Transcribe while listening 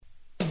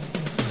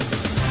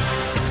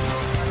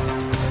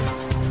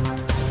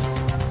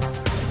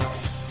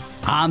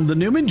On the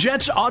Newman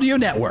Jets Audio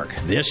Network,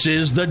 this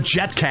is the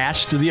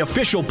JetCast, the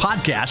official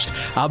podcast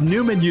of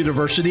Newman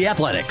University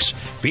Athletics,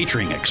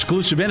 featuring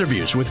exclusive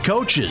interviews with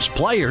coaches,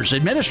 players,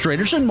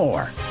 administrators, and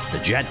more. The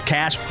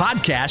JetCast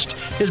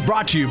podcast is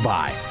brought to you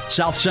by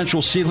South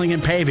Central Ceiling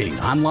and Paving,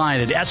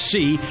 online at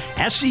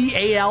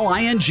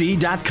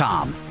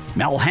SCSEALING.com.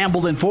 Mel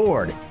Hambledon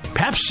Ford,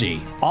 Pepsi,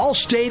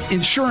 Allstate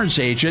Insurance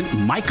Agent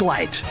Mike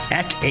Light,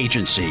 Eck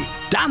Agency,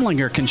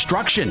 Donlinger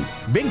Construction,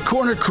 Big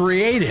Corner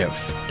Creative,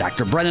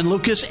 Dr. Brennan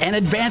Lucas and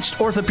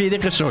Advanced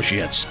Orthopedic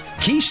Associates,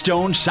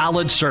 Keystone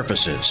Solid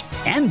Surfaces,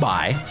 and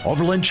by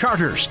Overland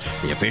Charters,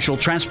 the official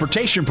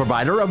transportation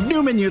provider of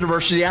Newman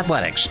University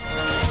Athletics.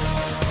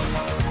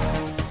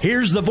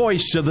 Here's the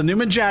voice of the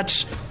Newman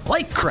Jets,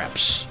 Blake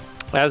Krebs.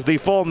 As the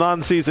fall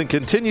non-season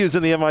continues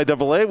in the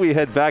MIAA, we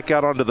head back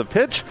out onto the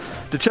pitch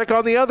to check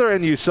on the other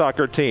NU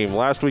soccer team.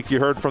 Last week you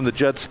heard from the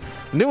Jets'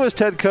 newest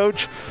head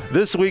coach.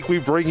 This week we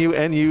bring you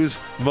NU's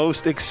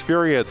most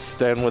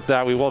experienced. And with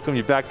that, we welcome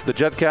you back to the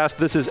JetCast.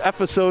 This is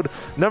episode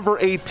number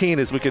 18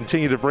 as we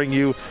continue to bring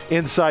you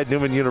inside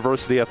Newman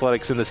University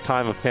Athletics in this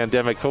time of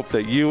pandemic. Hope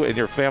that you and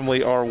your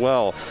family are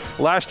well.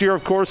 Last year,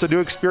 of course, a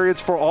new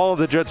experience for all of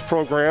the Jets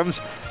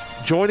programs.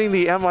 Joining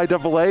the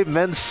MIAA,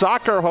 men's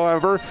soccer,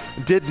 however,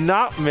 did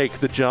not make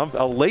the jump.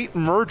 A late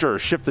merger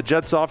shipped the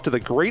Jets off to the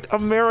Great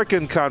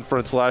American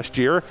Conference last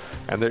year,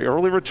 and the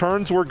early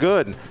returns were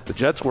good. The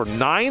Jets were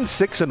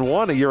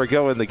 9-6-1 a year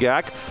ago in the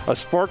GAC, a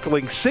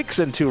sparkling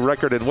 6-2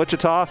 record in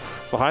Wichita.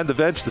 Behind the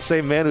bench, the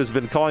same man who's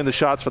been calling the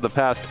shots for the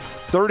past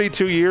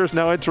 32 years,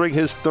 now entering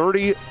his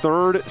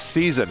 33rd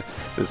season.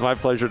 It is my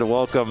pleasure to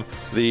welcome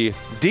the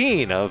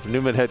Dean of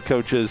Newman head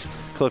coaches,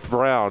 Cliff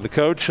Brown.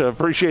 Coach,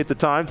 appreciate the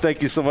time.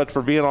 Thank you so much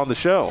for being on the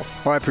show.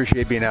 Well, I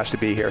appreciate being asked to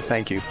be here.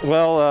 Thank you.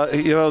 Well,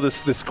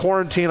 this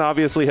quarantine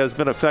obviously has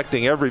been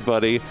affecting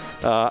everybody.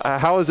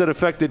 How has it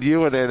affected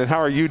you, and how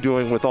are you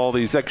doing with all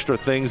these extra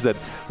things that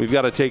we've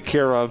got to take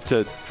care of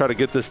to try to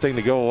get this thing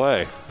to go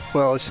away?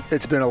 Well,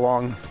 it's been a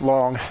long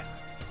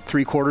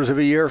 3/4 of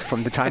a year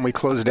from the time we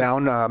closed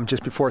down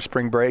just before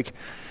spring break.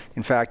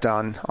 In fact,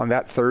 on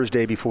that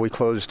Thursday before we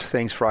closed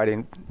things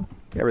Friday,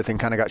 everything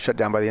kind of got shut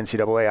down by the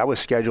NCAA. I was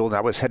scheduled, and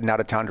I was heading out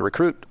of town to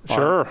recruit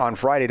on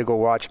Friday to go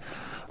watch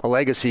a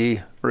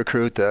legacy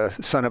recruit, the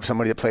son of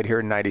somebody that played here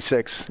in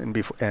 '96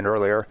 and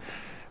earlier.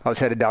 I was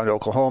headed down to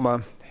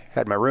Oklahoma,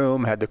 had my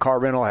room, had the car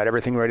rental, had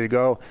everything ready to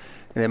go,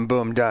 and then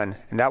boom, done.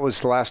 And that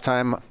was the last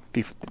time,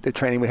 the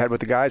training we had with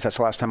the guys, that's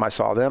the last time I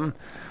saw them.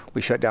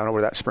 We shut down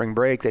over that spring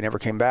break. They never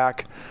came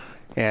back.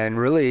 And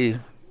really,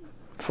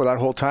 for that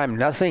whole time,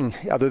 nothing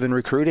other than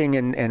recruiting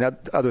and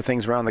other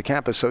things around the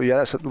campus. So, yeah,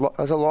 that's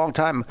a long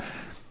time.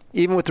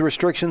 Even with the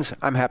restrictions,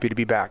 I'm happy to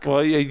be back.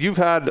 Well, you've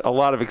had a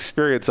lot of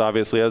experience,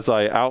 obviously, as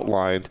I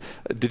outlined.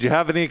 Did you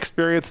have any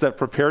experience that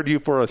prepared you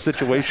for a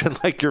situation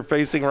like you're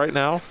facing right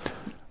now?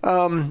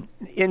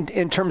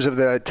 In terms of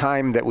the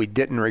time that we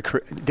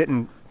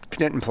didn't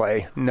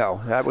play, no.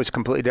 That was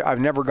completely.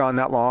 I've never gone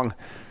that long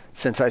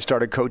since I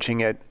started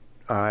coaching at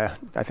I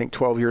think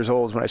 12 years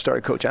old when I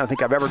started coaching. I don't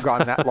think I've ever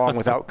gone that long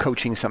without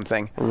coaching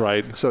something.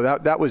 Right. So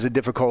that was a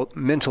difficult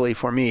mentally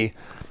for me.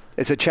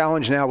 It's a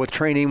challenge now with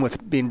training,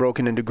 with being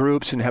broken into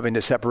groups and having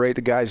to separate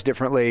the guys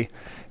differently.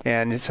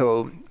 And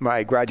so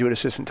my graduate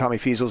assistant, Tommy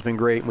Fiesel, has been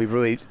great.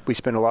 We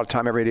spend a lot of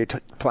time every day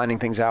planning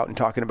things out and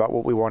talking about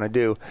what we want to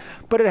do.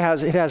 But it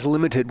has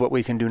limited what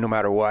we can do no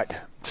matter what.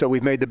 So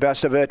we've made the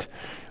best of it.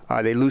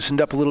 They loosened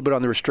up a little bit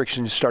on the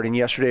restrictions starting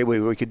yesterday.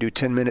 We could do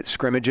 10-minute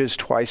scrimmages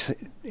twice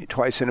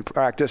in a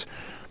practice,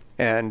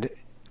 and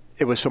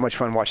it was so much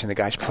fun watching the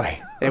guys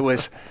play. It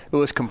was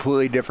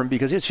completely different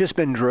because it's just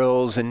been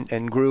drills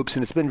and groups,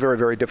 and it's been very,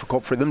 very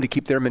difficult for them to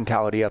keep their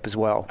mentality up as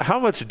well. How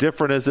much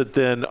different is it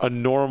than a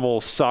normal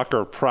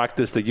soccer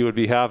practice that you would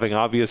be having?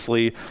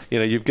 Obviously,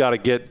 you've got to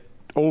get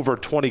over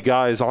 20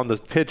 guys on the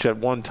pitch at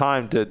one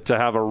time to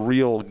have a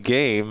real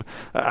game.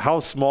 How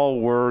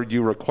small were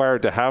you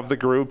required to have the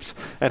groups,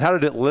 and how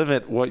did it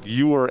limit what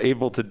you were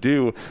able to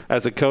do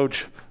as a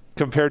coach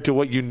compared to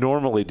what you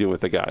normally do with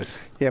the guys?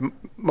 Yeah,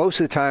 most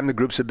of the time the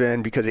groups have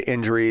been, because of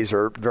injuries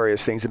or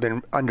various things, have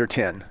been under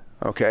 10,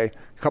 okay?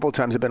 A couple of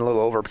times have been a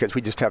little over because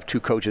we just have two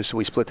coaches, so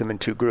we split them in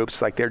two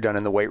groups like they're done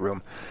in the weight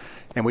room,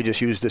 and we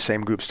just use the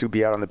same groups to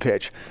be out on the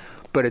pitch.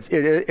 But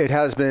it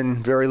has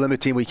been very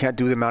limiting. We can't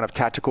do the amount of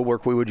tactical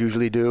work we would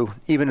usually do.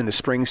 Even in the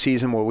spring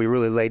season where we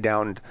really lay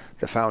down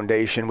the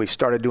foundation, we've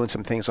started doing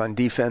some things on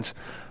defense.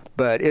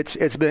 But it's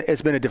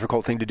been a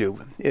difficult thing to do.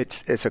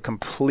 It's a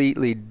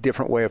completely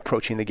different way of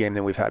approaching the game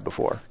than we've had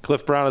before.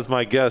 Cliff Brown is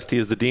my guest. He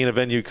is the Dean of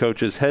NU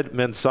Coaches, head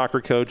men's soccer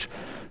coach.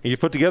 You've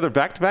put together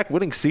back-to-back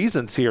winning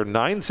seasons here.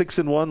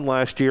 9-6-1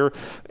 last year,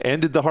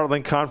 ended the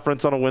Heartland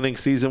Conference on a winning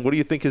season. What do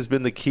you think has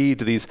been the key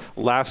to these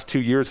last 2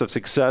 years of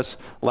success,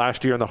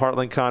 last year in the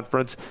Heartland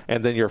Conference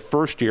and then your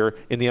first year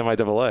in the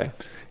MIAA?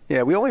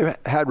 Yeah, we only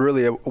had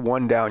really a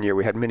one down year.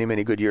 We had many,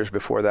 many good years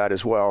before that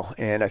as well.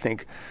 And I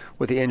think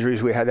with the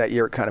injuries we had that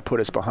year, it kind of put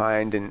us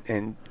behind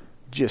and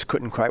just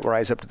couldn't quite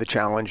rise up to the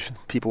challenge.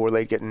 People were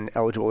late getting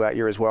eligible that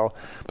year as well.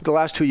 But the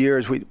last 2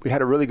 years, we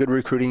had a really good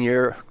recruiting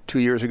year 2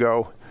 years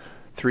ago.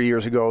 3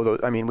 years ago.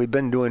 We've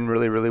been doing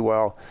really, really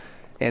well.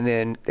 And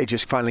then they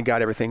just finally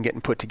got everything getting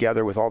put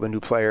together with all the new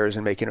players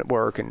and making it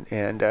work.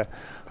 And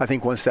I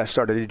think once that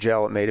started to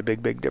gel, it made a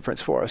big, big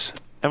difference for us.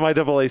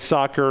 MIAA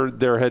soccer,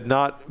 there had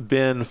not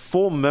been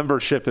full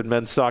membership in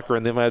men's soccer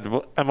in the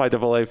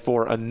MIAA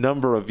for a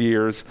number of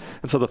years.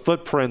 And so the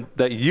footprint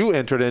that you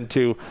entered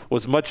into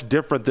was much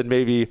different than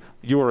maybe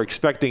you were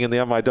expecting in the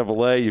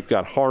MIAA. You've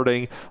got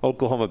Harding,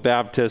 Oklahoma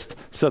Baptist,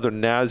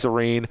 Southern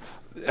Nazarene.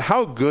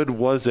 How good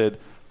was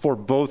it for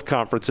both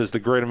conferences, the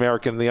Great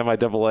American and the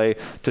MIAA,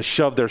 to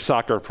shove their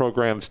soccer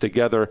programs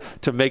together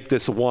to make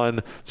this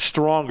one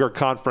stronger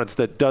conference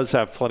that does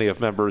have plenty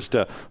of members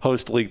to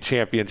host league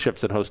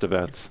championships and host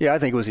events? Yeah, I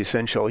think it was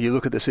essential. You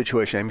look at the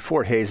situation.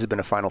 Fort Hays has been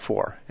a Final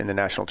Four in the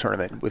national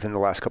tournament within the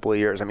last couple of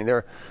years.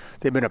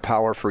 They've been a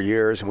power for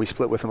years, and we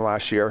split with them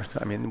last year.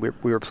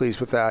 We were pleased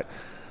with that.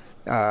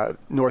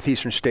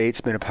 Northeastern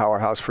State's been a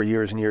powerhouse for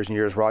years and years and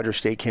years. Rogers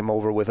State came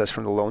over with us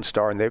from the Lone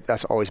Star, and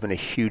that's always been a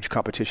huge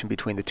competition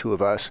between the two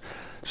of us.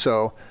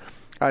 So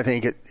I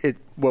think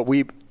what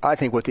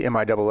the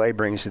MIAA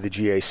brings to the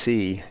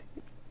GAC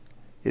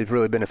is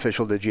really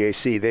beneficial to the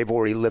GAC. They've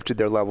already lifted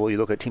their level. You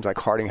look at teams like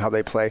Harding, how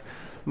they play.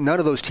 None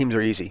of those teams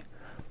are easy.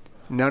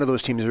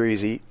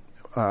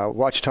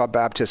 Wichita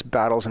Baptist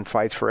battles and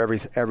fights for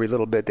every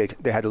little bit.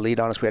 They had to lead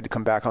on us. We had to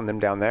come back on them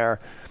down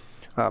there.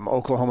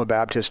 Oklahoma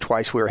Baptist,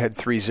 twice we were ahead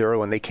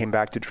 3-0, and they came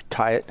back to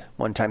tie it.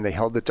 One time they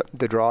held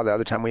the draw. The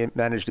other time we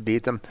managed to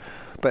beat them.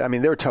 But,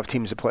 they're tough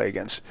teams to play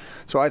against.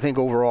 So I think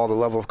overall the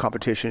level of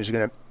competition is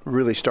going to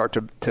really start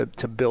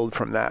to build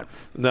from that.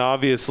 Now,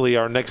 obviously,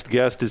 our next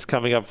guest is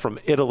coming up from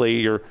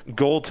Italy, your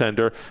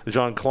goaltender,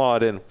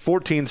 Claude. In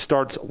 14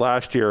 starts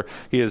last year,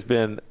 he has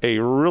been a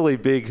really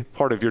big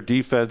part of your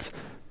defense,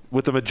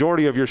 with the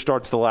majority of your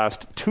starts the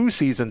last 2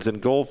 seasons in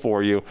goal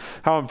for you.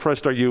 How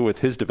impressed are you with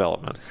his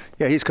development?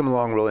 Yeah, he's come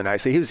along really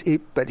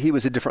nicely. But he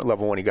was a different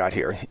level when he got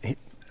here.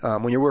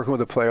 When you're working with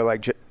a player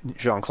like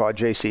Jean-Claude,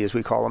 JC as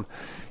we call him,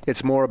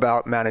 it's more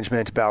about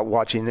management, about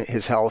watching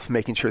his health,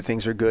 making sure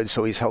things are good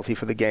so he's healthy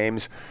for the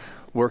games,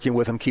 working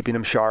with him, keeping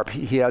him sharp.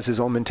 He has his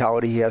own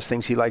mentality. He has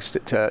things he likes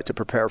to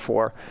prepare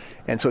for.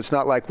 And so it's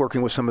not like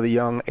working with some of the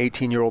young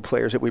 18-year-old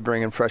players that we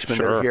bring in, freshmen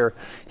that are here.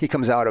 He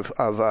comes out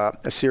of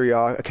a Serie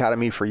A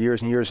academy for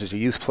years and years as a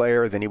youth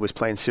player. Then he was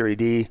playing Serie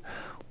D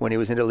when he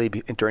was in Italy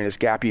during his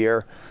gap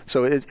year.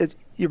 So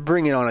you're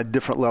bringing on a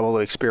different level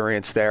of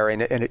experience there,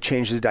 and it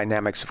changes the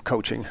dynamics of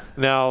coaching.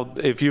 Now,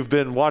 if you've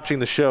been watching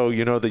the show,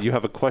 you know that you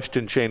have a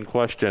question chain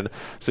question.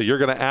 So you're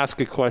going to ask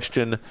a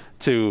question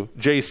to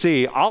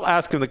JC. I'll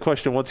ask him the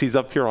question once he's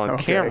up here on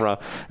camera,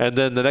 and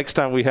then the next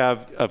time we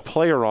have a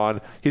player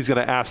on, he's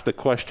going to ask the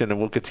question, and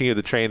we'll continue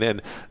the train,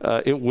 and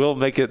it will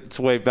make its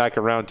way back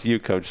around to you,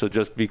 Coach. So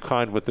just be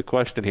kind with the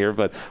question here.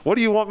 But what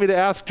do you want me to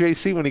ask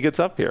JC when he gets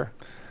up here?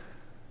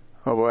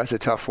 Oh, boy, that's a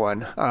tough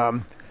one.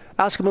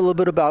 Ask him a little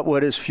bit about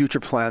what his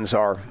future plans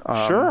are.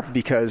 Sure.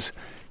 Because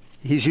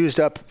he's used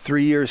up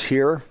 3 years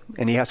here,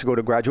 and he has to go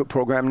to graduate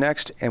program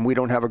next, and we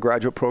don't have a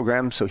graduate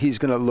program, so he's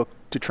going to look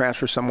to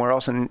transfer somewhere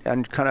else and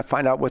kind of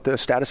find out what the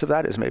status of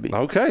that is maybe.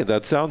 Okay,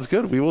 that sounds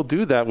good. We will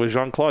do that with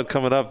Jean-Claude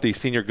coming up, the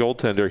senior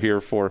goaltender here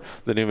for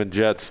the Newman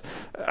Jets.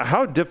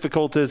 How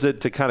difficult is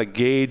it to kind of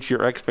gauge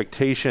your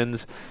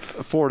expectations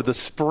for the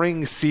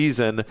spring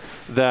season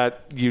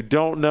that you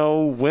don't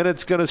know when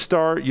it's going to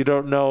start, you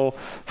don't know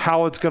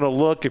how it's going to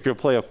look, if you'll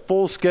play a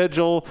full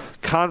schedule,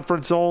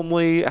 conference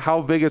only,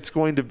 how big it's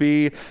going to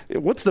be?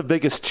 What's the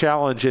biggest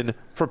challenge in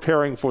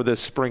preparing for this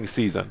spring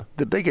season?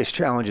 The biggest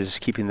challenge is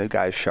keeping the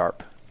guys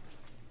sharp,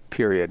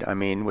 period.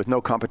 With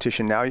no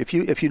competition now, if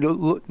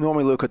you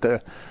normally look at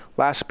the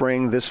last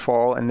spring, this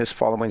fall, and this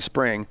following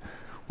spring,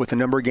 with the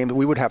number of games,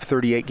 we would have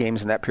 38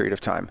 games in that period of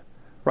time.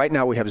 Right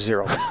now we have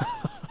 0.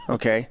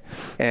 Okay?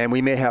 And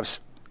we may have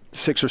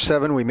 6 or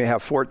 7, we may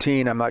have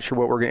 14, I'm not sure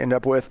what we're going to end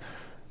up with,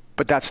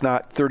 but that's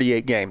not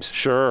 38 games.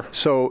 Sure.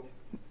 So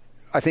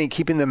I think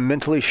keeping them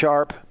mentally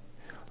sharp,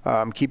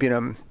 keeping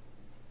them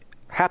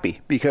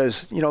happy,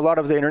 because a lot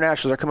of the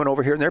internationals are coming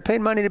over here and they're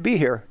paying money to be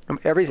here.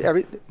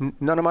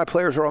 None of my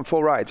players are on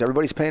full rides.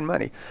 Everybody's paying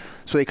money,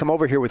 so they come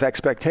over here with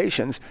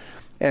expectations,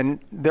 and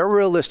they're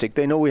realistic.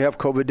 They know we have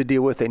COVID to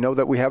deal with. They know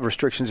that we have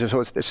restrictions,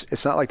 so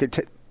it's not like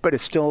but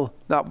it's still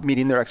not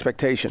meeting their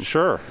expectations.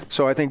 Sure.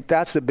 So I think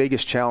that's the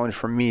biggest challenge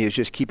for me, is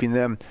just keeping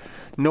them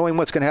knowing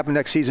what's going to happen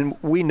next season.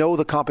 We know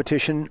the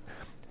competition.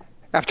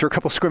 After a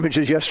couple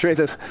scrimmages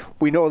yesterday,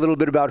 we know a little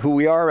bit about who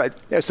we are.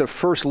 That's the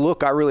first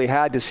look I really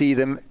had to see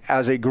them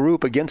as a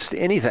group against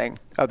anything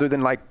other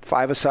than like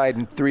 5-a-side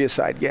and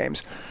 3-a-side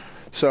games.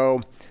 So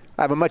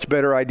I have a much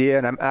better idea,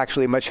 and I'm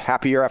actually much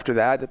happier after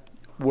that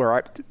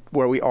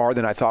where we are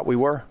than I thought we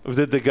were.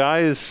 Did the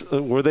guys,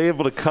 were they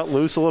able to cut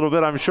loose a little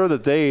bit? I'm sure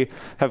that they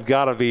have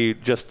got to be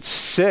just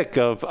sick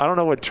of, I don't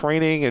know what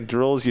training and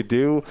drills you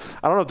do.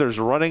 I don't know if there's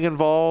running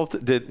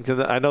involved.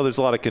 I know there's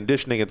a lot of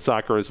conditioning in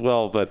soccer as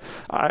well, but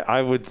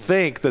I would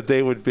think that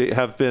they would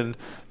have been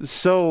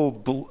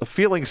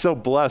feeling so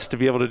blessed to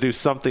be able to do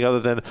something other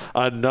than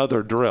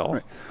another drill.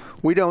 Right.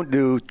 We don't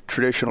do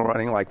traditional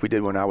running like we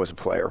did when I was a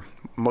player.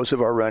 Most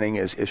of our running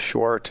is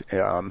short,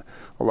 a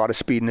lot of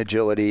speed and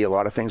agility, a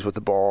lot of things with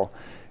the ball.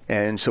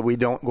 And so we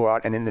don't go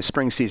out, and in the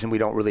spring season we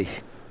don't really,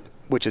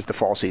 which is the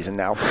fall season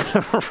now,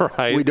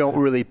 right. We don't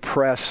really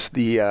press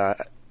the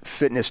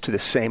fitness to the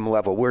same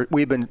level.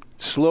 We've been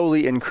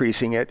slowly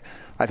increasing it.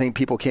 I think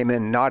people came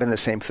in not in the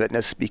same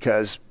fitness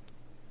because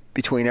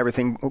between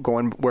everything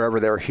going wherever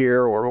they're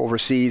here or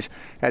overseas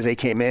as they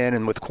came in,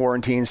 and with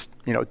quarantines,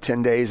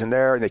 10 days in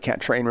there, and they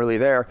can't train really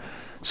there.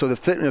 So the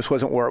fitness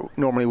wasn't where it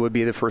normally would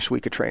be the first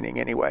week of training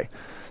anyway.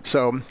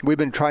 So we've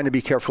been trying to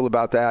be careful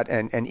about that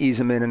and ease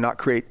them in and not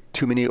create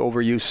too many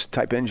overuse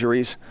type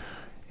injuries.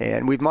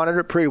 And we've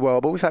monitored it pretty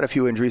well, but we've had a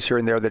few injuries here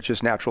and there that's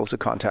just natural. It's a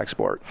contact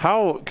sport.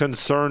 How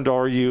concerned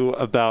are you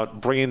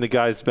about bringing the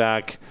guys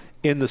back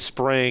in the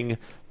spring?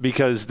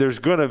 Because there's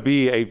going to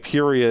be a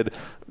period,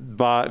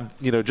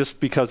 just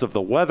because of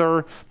the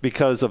weather,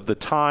 because of the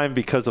time,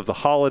 because of the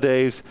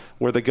holidays,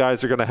 where the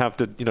guys are going to have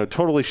to,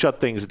 totally shut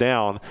things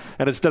down.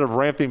 And instead of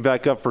ramping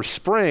back up for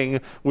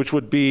spring, which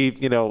would be,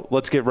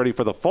 let's get ready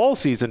for the fall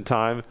season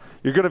time,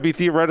 you're going to be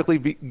theoretically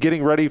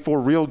getting ready for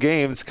real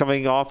games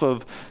coming off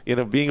of,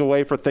 being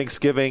away for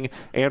Thanksgiving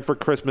and for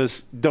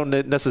Christmas. Don't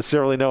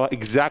necessarily know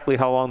exactly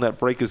how long that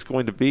break is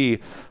going to be.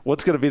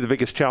 What's going to be the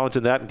biggest challenge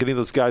in that and getting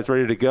those guys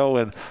ready to go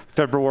in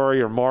February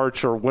or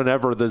March or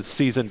whenever the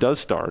season does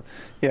start?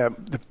 Yeah,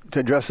 to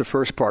address the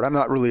first part, I'm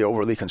not really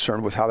overly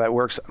concerned with how that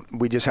works.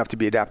 We just have to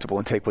be adaptable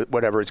and take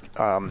whatever's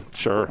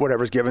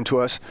given to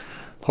us.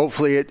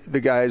 Hopefully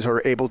the guys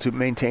are able to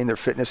maintain their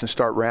fitness and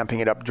start ramping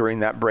it up during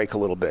that break a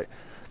little bit.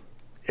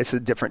 It's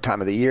a different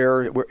time of the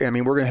year. We're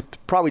going to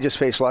probably just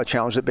face a lot of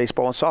challenges that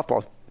baseball and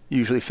softball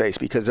usually face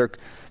because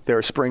they're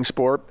a spring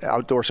sport,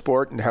 outdoor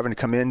sport, and having to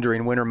come in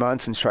during winter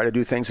months and try to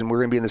do things, and we're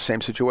going to be in the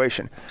same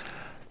situation.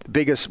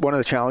 One of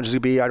the challenges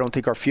would be, I don't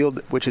think our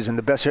field, which is in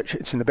the best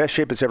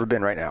shape it's ever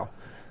been right now,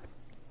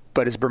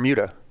 but it's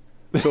Bermuda.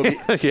 So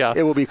yeah.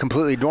 It will be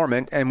completely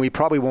dormant, and we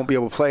probably won't be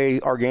able to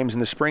play our games in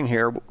the spring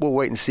here. We'll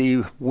wait and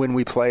see when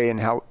we play and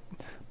how,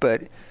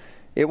 but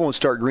it won't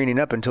start greening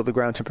up until the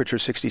ground temperature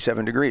is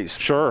 67 degrees.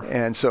 Sure.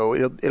 And so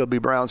it'll be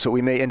brown, so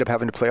we may end up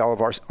having to play all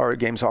of our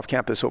games off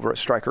campus over at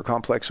Stryker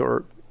Complex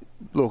or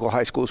local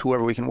high schools,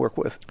 whoever we can work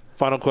with.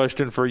 Final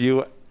question for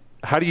you.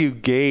 How do you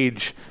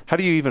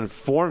even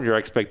form your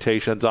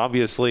expectations?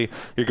 Obviously,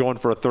 you're going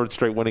for a third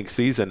straight winning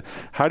season.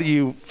 How do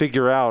you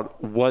figure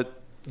out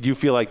what you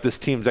feel like this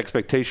team's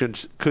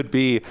expectations could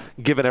be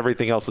given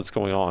everything else that's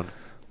going on?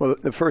 Well,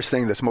 the first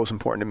thing that's most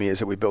important to me is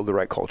that we build the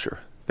right culture,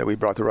 that we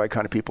brought the right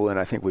kind of people in.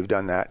 I think we've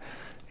done that,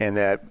 and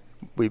that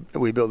we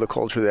build a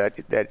culture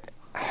that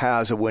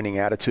has a winning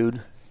attitude,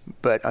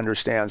 but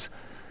understands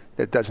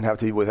that it doesn't have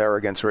to be with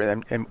arrogance.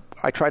 And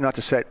I try not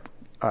to set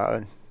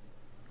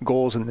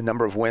goals in the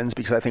number of wins,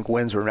 because I think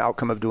wins are an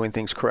outcome of doing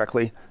things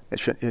correctly.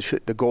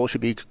 The goal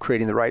should be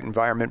creating the right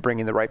environment,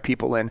 bringing the right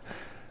people in.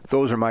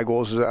 Those are my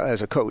goals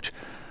as a coach.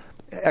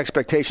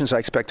 Expectations, I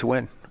expect to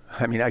win.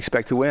 I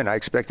expect to win. I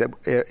expect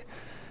that.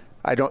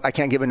 I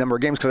can't give a number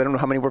of games because I don't know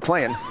how many we're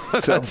playing.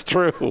 So, that's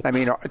true.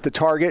 The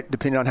target,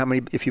 depending on how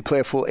many, if you play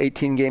a full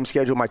 18-game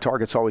schedule, my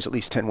target's always at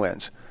least 10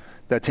 wins.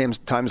 That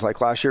times like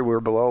last year we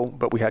were below,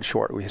 but we had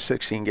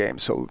 16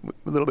 games, so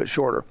a little bit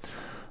shorter.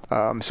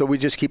 So we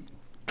just keep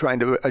trying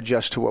to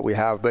adjust to what we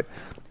have. But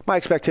my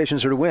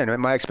expectations are to win.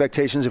 My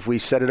expectations, if we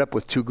set it up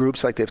with two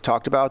groups like they've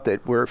talked about,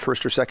 that we're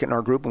first or second in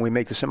our group and we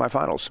make the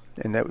semifinals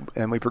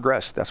and we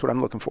progress. That's what I'm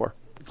looking for.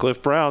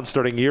 Cliff Brown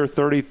starting year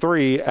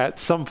 33 at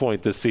some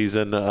point this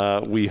season,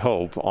 we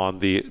hope, on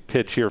the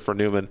pitch here for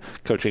Newman,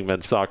 coaching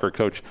men's soccer.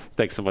 Coach,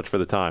 thanks so much for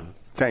the time.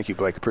 Thank you,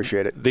 Blake.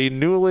 Appreciate it. The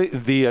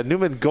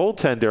Newman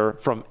goaltender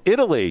from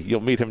Italy.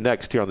 You'll meet him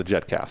next here on the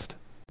JetCast.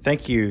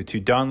 Thank you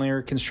to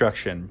Donlinger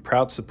Construction,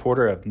 proud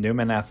supporter of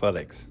Newman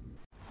Athletics.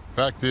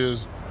 Fact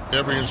is,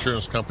 every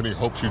insurance company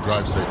hopes you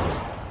drive safely.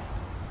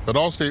 But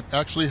Allstate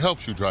actually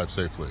helps you drive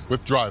safely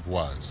with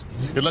DriveWise.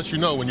 It lets you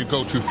know when you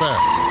go too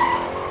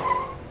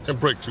fast and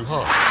brake too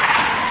hard,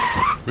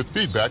 with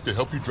feedback to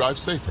help you drive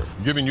safer,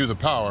 giving you the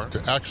power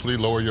to actually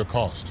lower your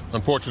cost.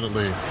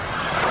 Unfortunately, you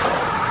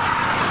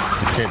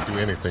can't do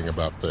anything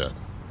about that.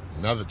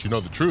 Now that you know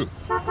the truth,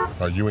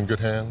 are you in good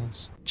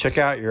hands? Check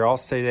out your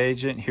Allstate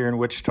agent here in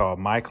Wichita,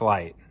 Mike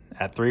Light,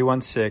 at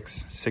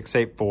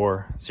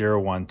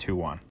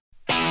 316-684-0121.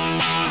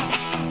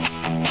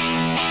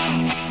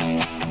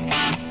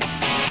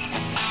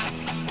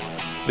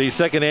 The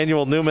second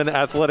annual Newman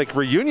Athletic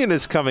Reunion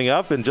is coming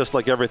up, and just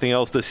like everything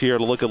else this year,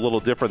 it'll look a little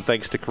different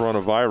thanks to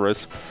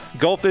coronavirus.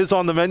 Golf is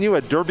on the menu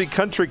at Derby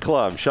Country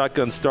Club.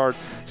 Shotgun start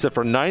set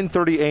for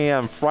 9:30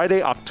 a.m.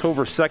 Friday,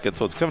 October 2nd,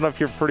 so it's coming up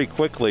here pretty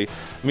quickly.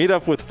 Meet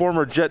up with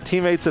former Jet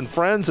teammates and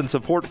friends and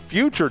support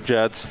future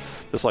Jets,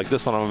 just like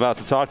this one I'm about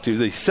to talk to.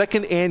 The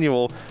second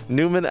annual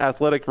Newman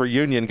Athletic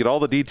Reunion. Get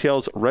all the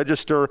details,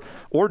 register,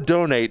 or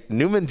donate,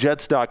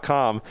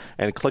 newmanjets.com,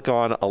 and click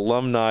on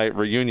Alumni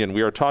Reunion.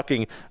 We are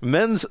talking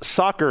men's men's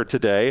soccer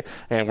today,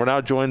 and we're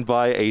now joined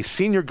by a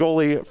senior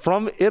goalie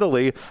from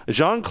Italy,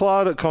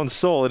 Claude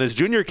Consol. In his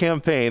junior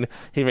campaign,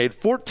 he made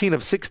 14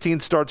 of 16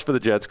 starts for the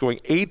Jets, going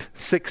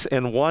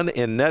 8-6-1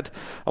 in net,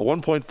 a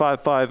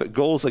 1.55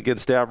 goals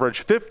against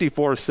average,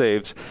 54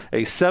 saves,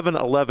 a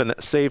 711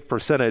 save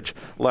percentage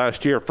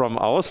last year. From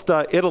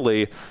Aosta,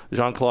 Italy,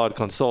 Claude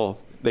Consol.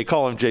 They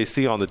call him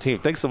JC on the team.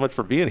 Thanks so much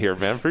for being here,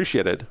 man.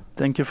 Appreciate it.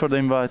 Thank you for the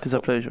invite. It's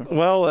a pleasure.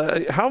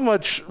 Well, how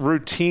much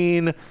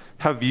routine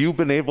have you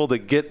been able to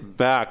get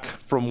back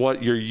from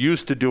what you're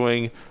used to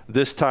doing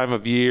this time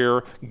of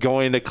year,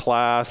 going to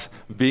class,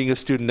 being a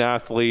student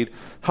athlete?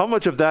 How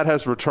much of that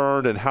has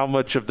returned, and how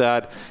much of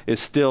that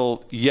is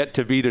still yet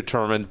to be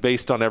determined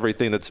based on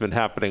everything that's been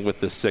happening with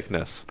this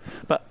sickness?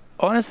 But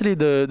honestly,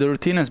 the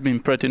routine has been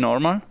pretty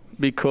normal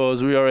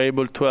because we are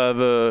able to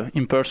have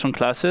in-person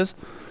classes.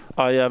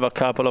 I have a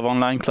couple of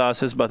online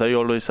classes, but I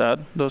always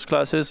had those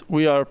classes.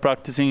 We are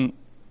practicing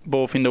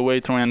both in the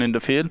weight room and in the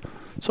field.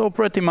 So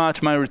pretty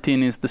much my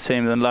routine is the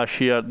same than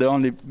last year. The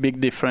only big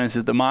difference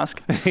is the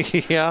mask.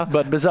 Yeah.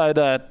 But beside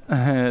that,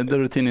 the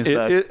routine is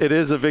back. It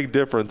is a big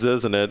difference,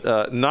 isn't it?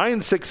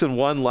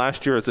 9-6-1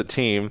 last year as a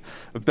team,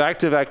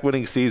 back-to-back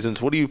winning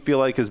seasons. What do you feel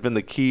like has been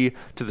the key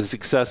to the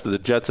success that the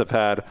Jets have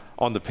had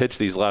on the pitch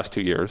these last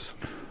 2 years?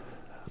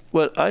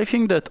 Well, I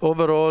think that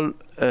overall,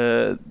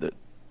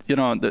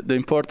 the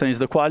important is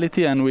the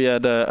quality, and we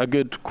had a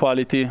good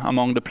quality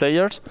among the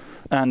players.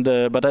 And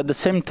but at the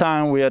same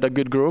time, we had a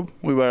good group.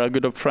 We were a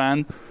good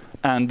friend,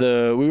 and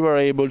we were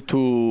able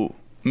to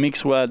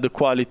mix well the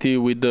quality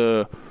with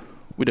the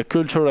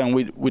culture and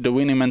with the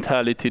winning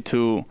mentality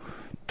to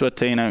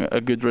attain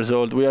a good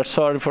result. We are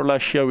sorry for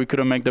last year we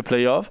couldn't make the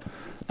playoff,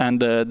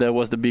 and that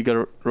was the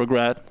bigger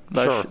regret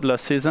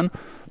last season.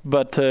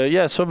 But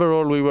yes,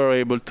 overall we were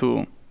able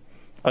to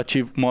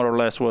achieve more or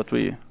less what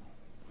we.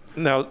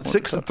 Now,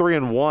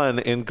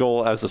 6-3-1 in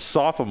goal as a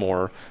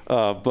sophomore,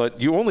 but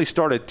you only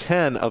started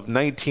 10 of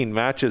 19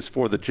 matches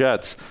for the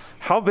Jets.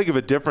 How big of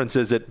a difference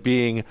is it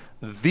being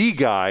the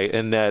guy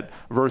in net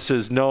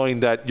versus knowing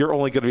that you're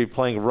only going to be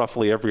playing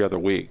roughly every other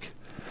week?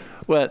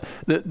 Well,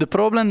 the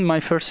problem my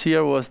first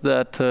year was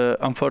that,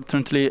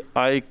 unfortunately,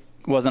 I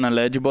wasn't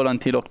eligible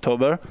until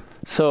October.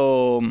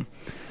 So,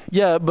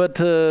 yeah, but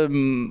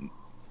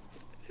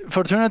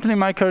fortunately in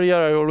my career,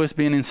 I've always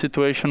been in a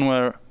situation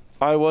where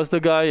I was the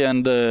guy,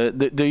 and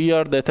the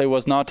year that I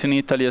was not in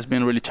Italy has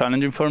been really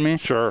challenging for me.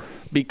 Sure.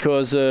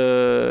 Because,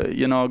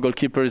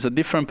 goalkeeper is a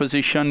different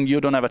position. You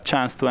don't have a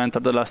chance to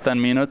enter the last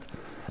 10 minutes.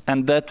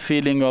 And that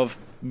feeling of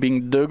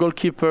being the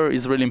goalkeeper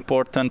is really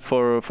important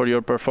for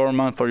your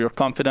performance, for your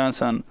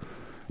confidence, and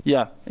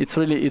yeah, it's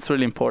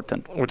really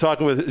important. We're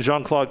talking with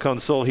Claude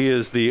Consol. He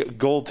is the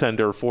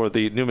goaltender for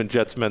the Newman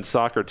Jets men's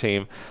soccer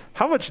team.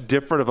 How much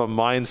different of a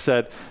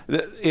mindset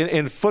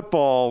in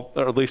football,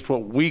 or at least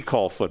what we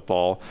call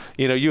football,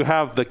 you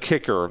have the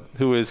kicker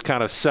who is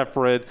kind of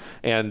separate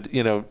and,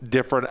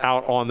 different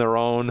out on their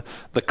own.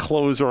 The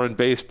closer in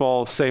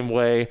baseball, same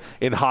way.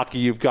 In hockey,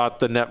 you've got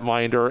the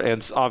netminder,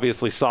 and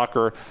obviously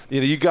soccer.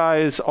 You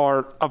guys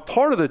are a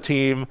part of the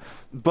team,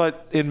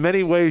 but in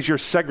many ways you're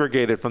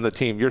segregated from the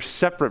team. You're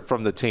separate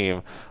from the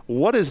team.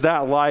 What is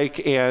that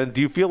like, and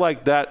do you feel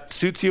like that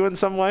suits you in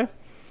some way?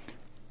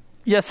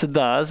 Yes, it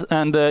does.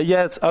 And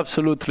yes,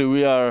 absolutely.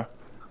 We are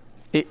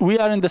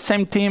in the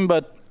same team,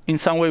 but in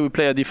some way we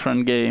play a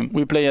different game.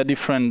 We play a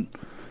different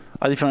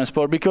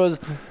sport because,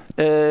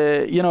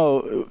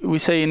 we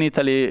say in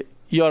Italy,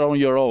 you're on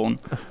your own.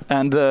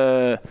 And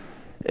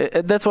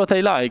that's what I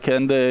like.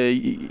 And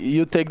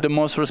you take the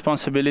most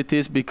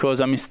responsibilities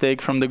because a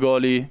mistake from the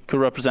goalie could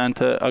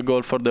represent a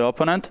goal for the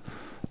opponent.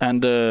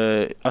 And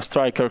a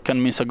striker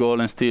can miss a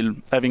goal and still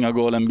having a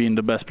goal and being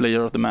the best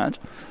player of the match.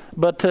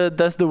 But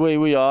that's the way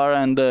we are,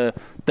 and I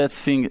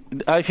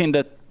think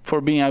that for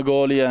being a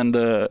goalie and,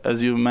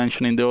 as you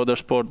mentioned in the other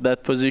sport,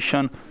 that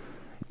position,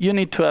 you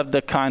need to have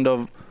that kind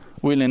of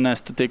willingness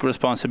to take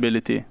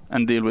responsibility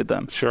and deal with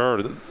them.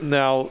 Sure.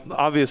 Now,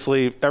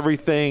 obviously,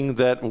 everything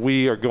that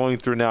we are going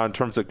through now in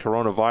terms of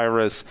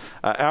coronavirus,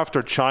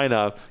 after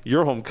China,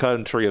 your home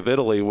country of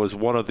Italy was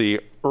one of the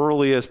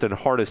earliest and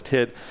hardest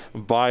hit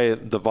by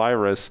the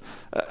virus.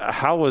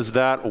 How was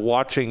that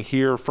watching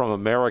here from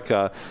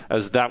America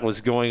as that was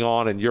going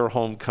on in your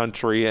home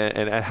country,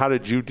 and how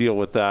did you deal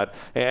with that?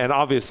 And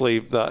obviously,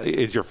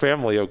 is your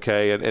family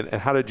okay? And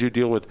how did you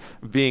deal with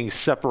being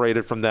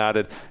separated from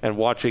that and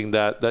watching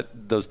that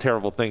those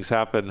terrible things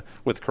happen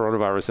with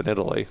coronavirus in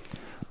Italy?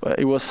 Well,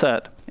 it was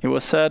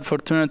sad.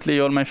 Fortunately,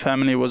 all my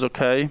family was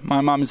okay.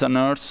 My mom is a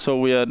nurse, so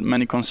we had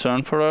many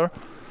concerns for her.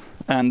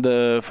 And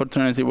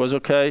fortunately, it was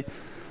okay.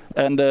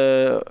 And,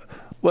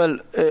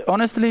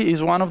 honestly,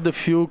 it's one of the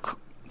few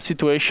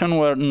situations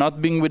where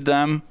not being with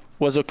them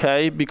was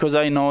okay, because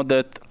I know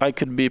that I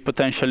could be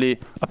potentially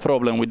a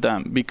problem with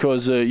them,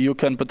 because you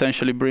can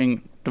potentially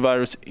bring the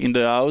virus in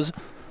the house.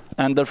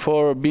 And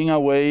therefore, being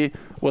away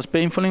was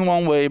painful in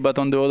one way, but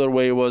on the other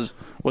way was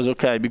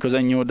okay, because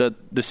I knew that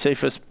the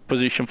safest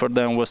position for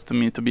them was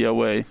to be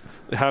away.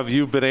 Have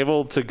you been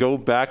able to go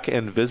back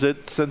and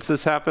visit since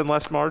this happened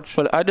last March?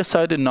 Well, I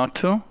decided not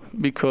to,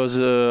 because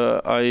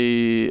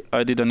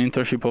I did an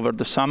internship over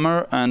the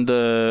summer, and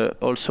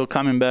also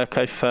coming back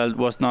I felt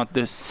was not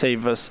the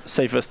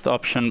safest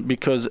option,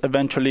 because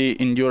eventually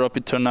in Europe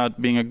it turned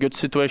out being a good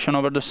situation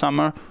over the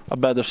summer, a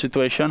better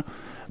situation.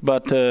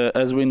 But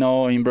as we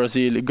know, in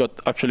Brazil it got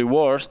actually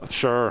worse.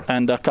 Sure.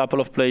 And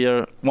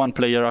one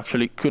player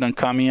actually couldn't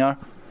come here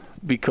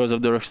because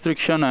of the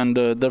restriction, and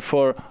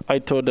therefore I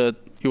thought that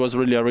it was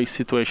really a risk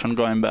situation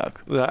going back.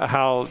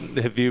 How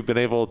have you been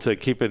able to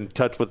keep in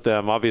touch with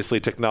them? Obviously,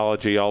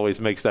 technology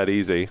always makes that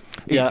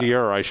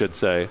easier, I should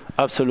say.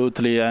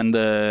 Absolutely, and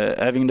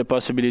having the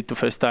possibility to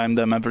FaceTime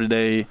them every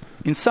day,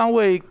 in some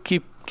way,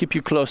 keep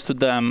you close to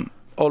them,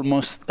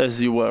 almost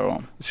as you were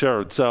on.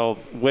 Sure. So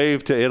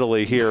wave to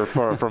Italy here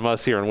from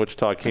us here in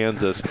Wichita,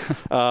 Kansas.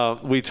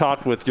 We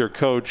talked with your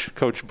coach,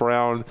 Coach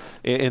Brown,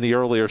 in the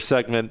earlier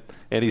segment,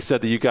 and he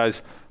said that you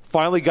guys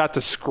finally got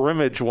to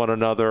scrimmage one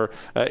another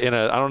in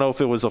I don't know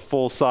if it was a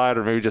full side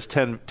or maybe just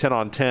 10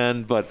 on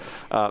 10, but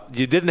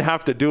you didn't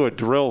have to do a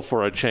drill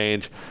for a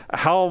change.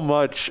 How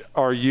much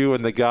are you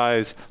and the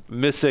guys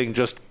missing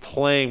just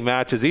playing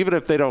matches, even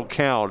if they don't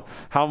count?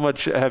 How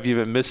much have you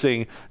been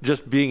missing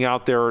just being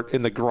out there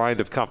in the grind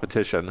of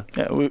competition?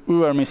 Yeah, we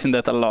were missing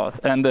that a lot,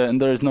 and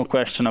there is no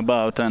question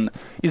about. And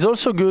it's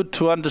also good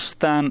to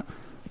understand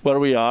where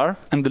we are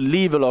and the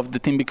level of the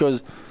team,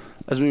 because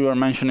as we were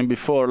mentioning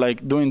before,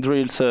 like doing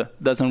drills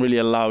doesn't really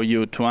allow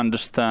you to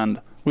understand.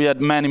 We had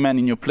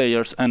many new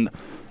players, and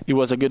it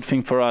was a good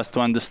thing for us to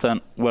understand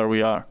where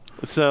we are.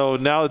 So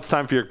now it's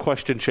time for your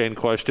question chain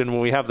question.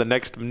 When we have the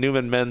next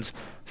Newman men's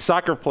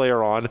soccer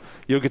player on,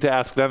 you'll get to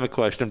ask them a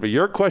question. But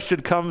your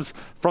question comes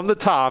from the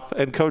top,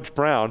 and Coach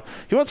Brown,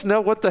 he wants to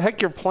know what the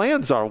heck your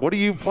plans are. What are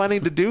you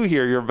planning to do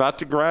here? You're about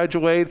to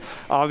graduate.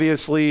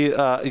 Obviously,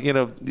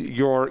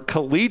 your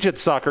collegiate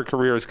soccer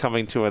career is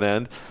coming to an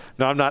end.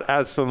 Now, I'm not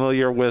as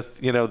familiar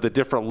with, the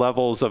different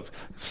levels of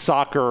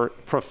soccer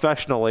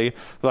professionally,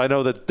 but I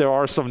know that there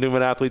are some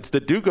Newman athletes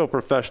that do go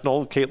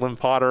professional. Caitlin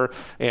Potter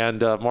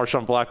and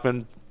Marshawn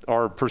Blackman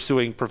are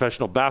pursuing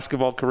professional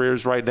basketball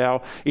careers right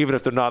now, even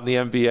if they're not in the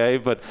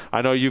NBA. But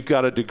I know you've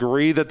got a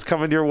degree that's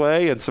coming your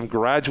way and some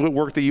graduate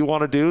work that you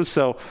want to do.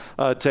 So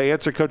to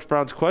answer Coach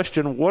Brown's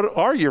question, what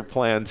are your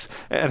plans?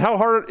 And how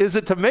hard is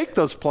it to make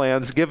those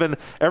plans given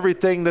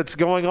everything that's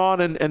going on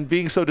and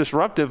being so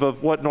disruptive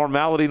of what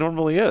normality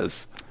normally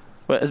is?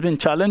 Well, it's been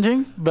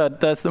challenging, but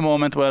that's the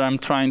moment where I'm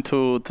trying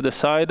to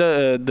decide.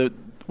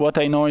 What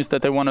I know is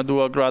that I want to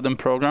do a graduate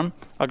program,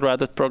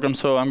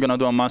 so I'm going to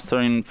do a master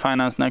in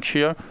finance next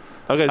year.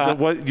 Okay, so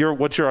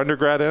what's your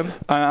undergrad in?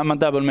 I'm a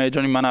double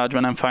major in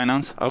management and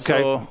finance. Okay.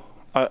 So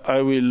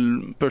I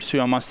will pursue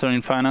a master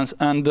in finance,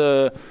 and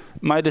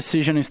my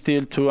decision is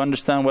still to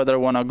understand whether I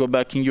want to go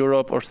back in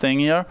Europe or staying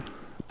here,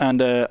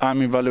 and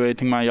I'm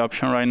evaluating my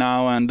option right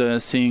now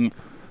and seeing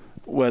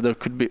what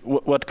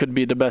could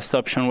be the best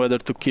option, whether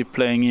to keep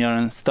playing here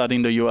and study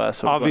in the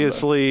U.S.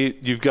 Obviously,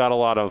 you've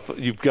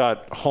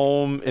got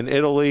home in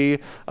Italy.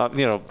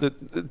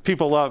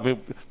 People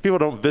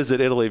don't visit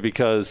Italy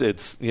because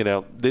it's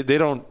people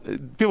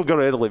go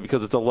to Italy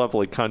because it's a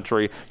lovely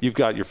country. You've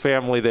got your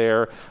family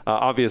there.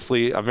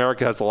 Obviously,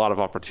 America has a lot of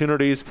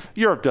opportunities.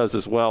 Europe does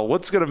as well.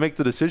 What's going to make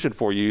the decision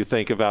for you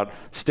think about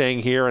staying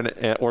here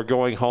or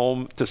going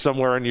home to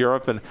somewhere in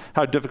Europe, and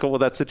how difficult will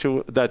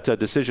that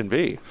decision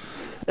be?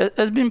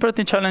 It's been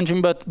pretty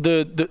challenging, but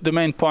the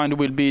main point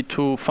will be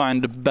to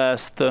find the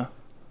best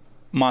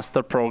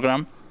master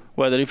program.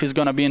 Whether if it's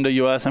going to be in the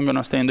U.S., I'm going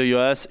to stay in the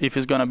U.S. If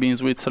it's going to be in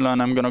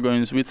Switzerland, I'm going to go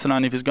in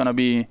Switzerland. If it's going to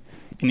be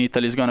in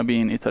Italy, it's going to be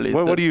in Italy.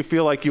 What do you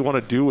feel like you want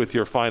to do with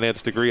your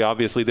finance degree?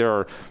 Obviously, there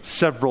are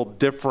several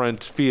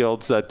different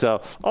fields that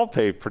all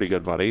pay pretty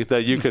good money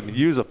that you can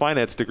use a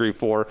finance degree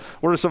for.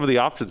 What are some of the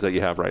options that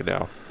you have right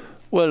now?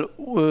 Well,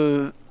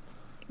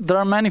 there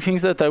are many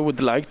things that I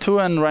would like to,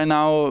 and right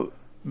now,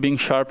 being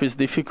sharp is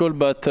difficult,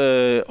 but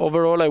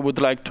overall I would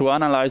like to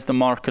analyze the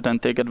market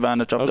and take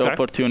advantage of the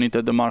opportunity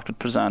that the market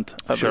presents.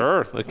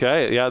 Sure.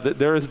 Okay. Yeah,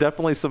 there is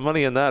definitely some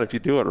money in that if you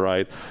do it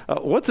right.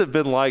 What's it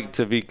been like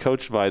to be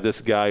coached by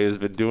this guy who's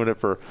been doing it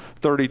for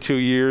 32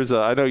 years?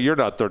 I know you're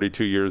not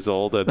 32 years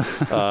old,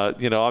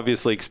 and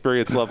obviously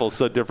experience level is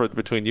so different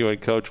between you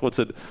and Coach. What's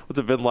it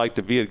been like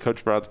to be in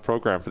Coach Brown's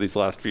program for these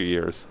last few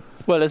years?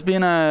 Well, it's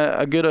been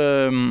a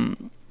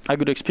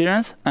good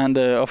experience, and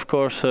of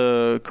course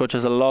Coach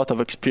has a lot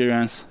of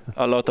experience,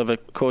 a lot of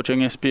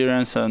coaching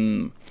experience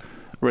and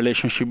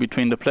relationship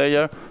between the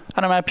player,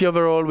 and I'm happy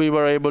overall we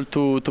were able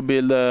to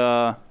build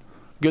a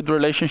good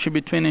relationship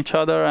between each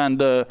other and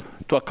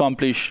to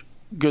accomplish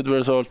good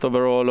result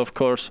overall. Of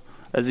course,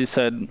 as he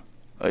said,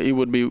 it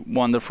would be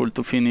wonderful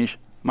to finish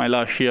my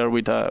last year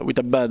with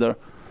a better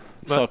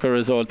soccer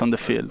result on the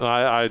field.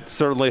 I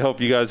certainly hope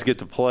you guys get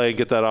to play and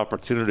get that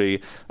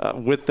opportunity.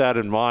 With that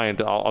in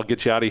mind, I'll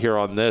get you out of here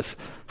on this.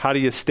 How do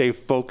you stay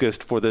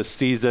focused for this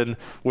season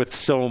with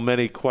so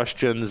many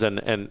questions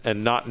and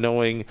not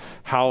knowing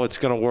how it's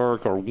going to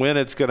work or when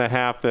it's going to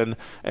happen,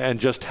 and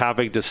just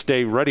having to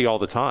stay ready all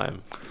the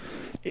time?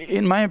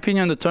 In my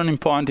opinion, the turning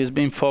point is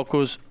being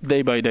focused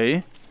day by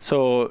day.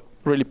 So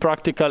really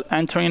practical,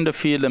 entering the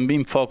field and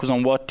being focused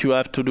on what you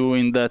have to do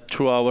in that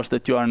 2 hours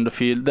that you are in the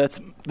field. That's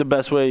the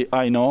best way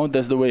I know.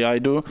 That's the way I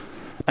do.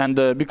 And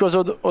because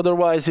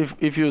otherwise,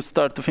 if you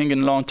start to think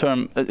in long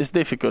term, it's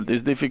difficult.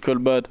 It's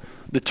difficult, but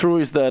the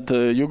truth is that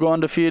you go on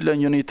the field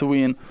and you need to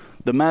win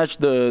the match,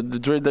 the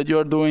drill that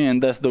you're doing,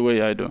 and that's the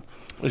way I do.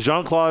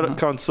 Jean-Claude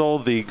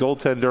Consol, the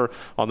goaltender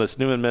on this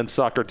Newman men's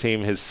soccer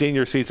team, his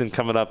senior season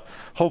coming up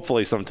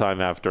hopefully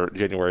sometime after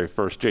January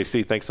 1st.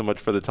 JC, thanks so much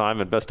for the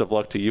time, and best of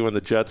luck to you and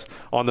the Jets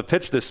on the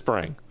pitch this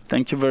spring.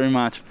 Thank you very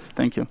much.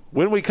 Thank you.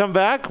 When we come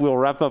back, we'll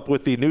wrap up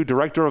with the new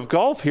director of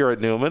golf here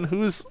at Newman,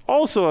 who's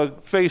also a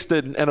face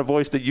and a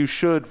voice that you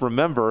should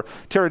remember.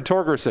 Taryn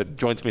Torgerson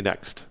joins me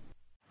next.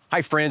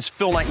 Hi friends,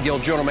 Phil Nightingale,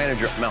 General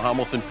Manager at Mount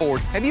Hamilton Ford.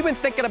 Have you been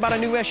thinking about a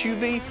new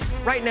SUV?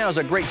 Right now is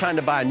a great time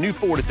to buy a new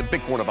Ford at the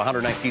big corner of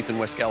 119th and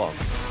West Kellogg.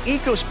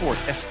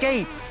 EcoSport,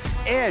 Escape,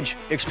 Edge,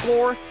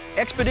 Explorer,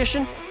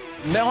 Expedition.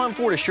 Mount Hamilton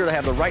Ford is sure to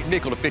have the right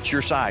vehicle to fit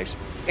your size.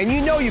 And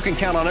you know you can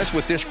count on us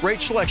with this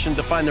great selection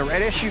to find the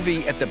right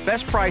SUV at the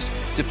best price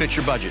to fit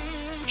your budget.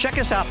 Check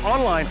us out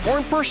online or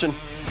in person.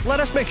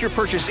 Let us make your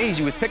purchase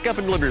easy with pickup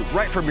and delivery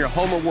right from your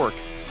home or work.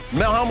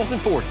 Mount Hamilton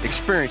Ford,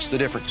 experience the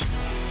difference.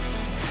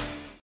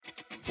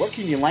 Where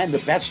can you land the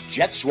best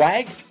Jet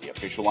swag? The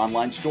official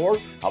online store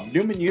of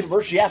Newman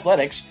University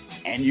Athletics,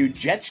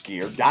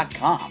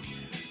 NUJetsgear.com.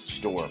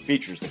 Store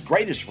features the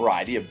greatest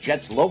variety of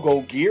Jets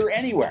logo gear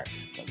anywhere,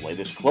 from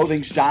latest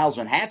clothing styles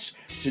and hats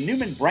to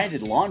Newman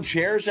branded lawn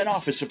chairs and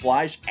office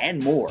supplies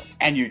and more.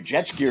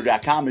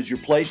 NUJetsgear.com is your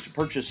place to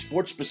purchase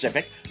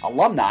sports-specific,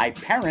 alumni,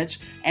 parents,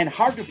 and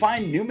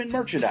hard-to-find Newman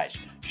merchandise.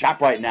 Shop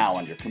right now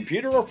on your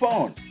computer or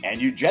phone.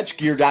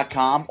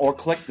 NUJetsgear.com or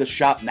click the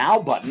Shop Now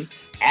button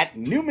at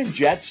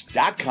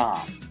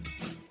NewmanJets.com.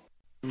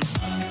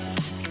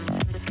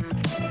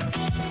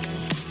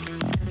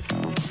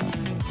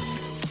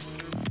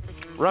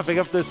 Wrapping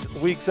up this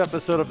week's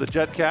episode of the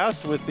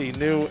JetCast with the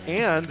new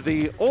and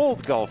the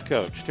old golf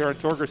coach, Taryn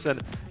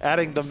Torgerson,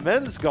 adding the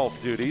men's golf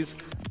duties.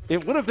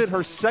 It would have been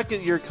her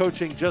second year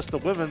coaching just the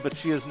women, but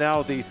she is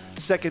now the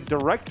second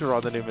director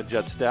on the Newman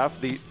Jets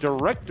staff, the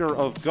director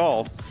of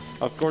golf.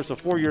 Of course, a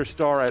 4-year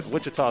star at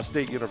Wichita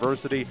State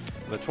University,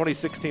 the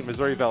 2016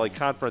 Missouri Valley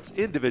Conference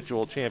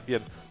individual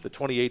champion, the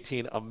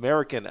 2018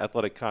 American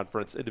Athletic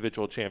Conference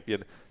individual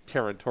champion,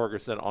 Taryn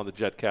Torgerson on the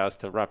JetCast.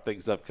 To wrap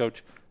things up,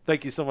 Coach,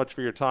 thank you so much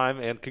for your time,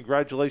 and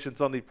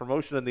congratulations on the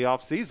promotion in the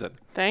offseason.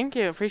 Thank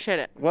you. Appreciate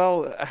it.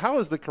 Well, how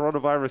has the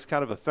coronavirus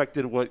kind of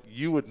affected what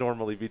you would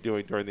normally be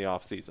doing during the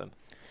offseason?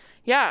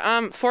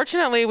 Yeah,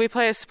 fortunately, we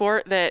play a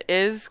sport that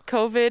is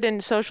COVID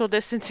and social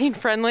distancing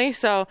friendly,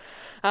 so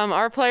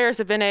our players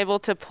have been able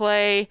to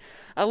play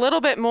a little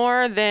bit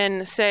more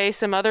than, say,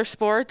 some other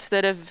sports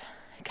that have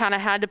kind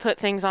of had to put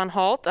things on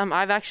halt.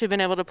 I've actually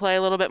been able to play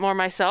a little bit more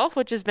myself,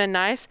 which has been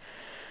nice,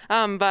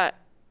 but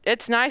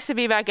it's nice to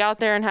be back out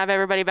there and have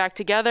everybody back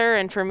together,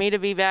 and for me to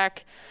be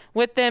back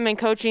with them and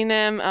coaching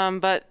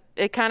them, but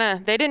they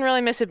didn't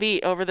really miss a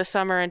beat over the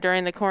summer and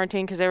during the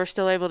quarantine because they were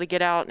still able to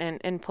get out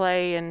and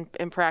play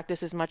and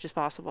practice as much as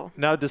possible.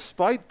 Now,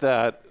 despite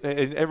that,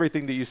 and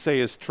everything that you say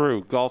is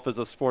true, golf is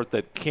a sport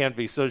that can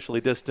be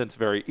socially distanced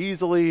very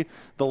easily.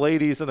 The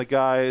ladies and the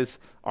guys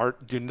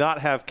do not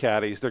have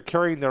caddies. They're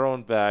carrying their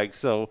own bags,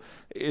 so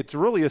it's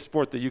really a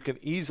sport that you can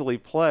easily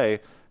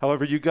play.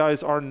 However, you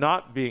guys are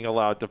not being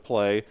allowed to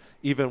play,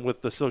 even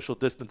with the social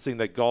distancing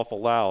that golf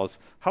allows.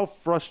 How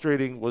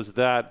frustrating was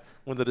that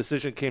when the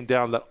decision came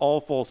down that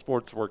all fall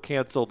sports were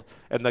canceled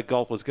and that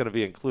golf was going to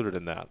be included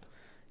in that?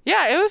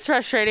 Yeah, it was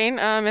frustrating,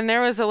 and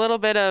there was a little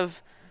bit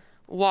of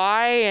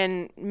why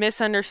and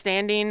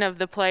misunderstanding of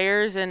the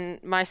players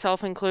and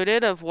myself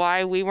included of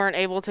why we weren't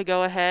able to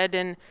go ahead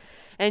and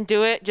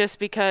do it, just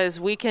because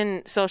we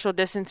can social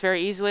distance very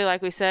easily.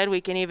 Like we said,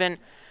 we can even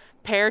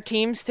pair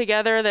teams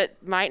together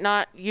that might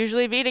not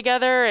usually be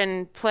together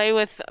and play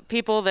with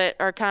people that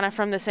are kind of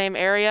from the same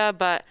area,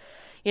 but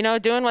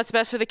doing what's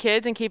best for the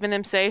kids and keeping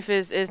them safe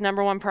is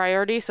number one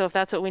priority. So if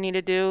that's what we need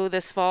to do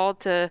this fall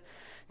to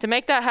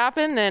make that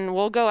happen, then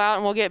we'll go out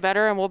and we'll get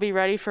better and we'll be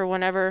ready for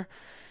whenever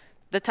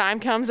the time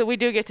comes that we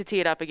do get to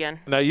tee it up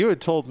again. Now, you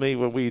had told me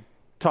when we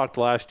talked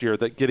last year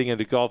that getting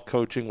into golf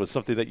coaching was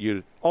something that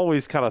you'd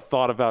always kind of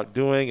thought about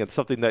doing and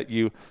something that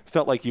you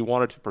felt like you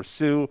wanted to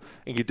pursue,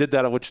 and you did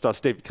that at Wichita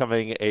State,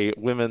 becoming a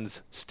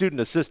women's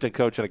student assistant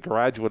coach and a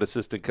graduate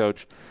assistant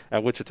coach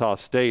at Wichita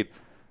State.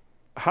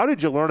 How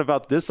did you learn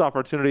about this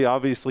opportunity?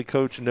 Obviously,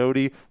 Coach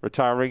Nodi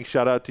retiring.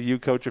 Shout out to you,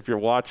 Coach, if you're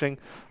watching.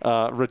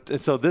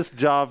 So this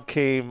job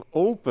came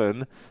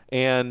open,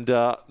 and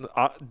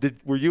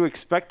were you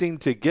expecting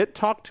to get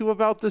talked to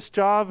about this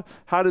job?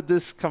 How did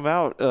this come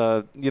out?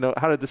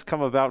 How did this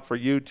come about for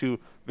you to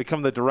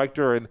become the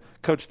director and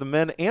coach the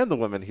men and the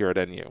women here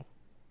at NU?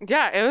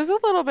 Yeah, it was a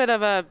little bit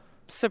of a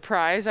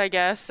surprise, I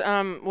guess.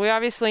 We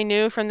obviously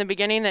knew from the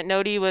beginning that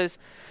Nodi was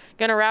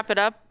going to wrap it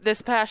up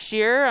this past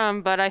year,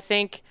 but I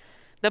think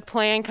the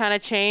plan kind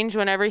of changed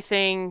when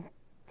everything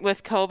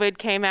with COVID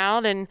came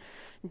out, and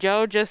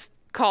Joe just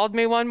called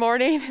me one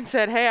morning and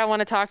said, "Hey, I want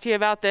to talk to you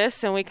about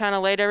this," and we kind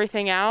of laid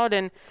everything out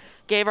and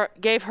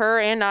gave her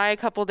and I a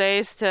couple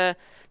days to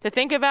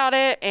think about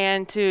it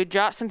and to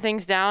jot some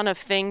things down of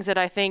things that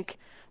I think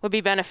would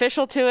be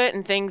beneficial to it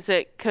and things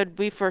that could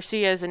we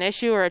foresee as an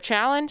issue or a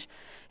challenge.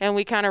 And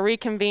we kind of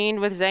reconvened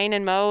with Zane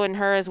and Mo and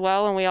her as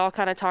well, and we all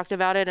kind of talked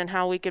about it and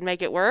how we could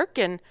make it work,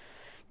 and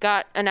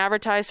got an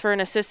advertised for an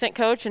assistant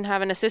coach and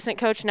have an assistant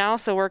coach now.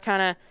 So we're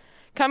kind of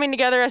coming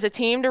together as a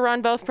team to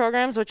run both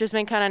programs, which has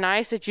been kind of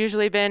nice. It's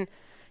usually been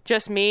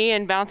just me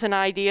and bouncing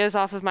ideas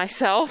off of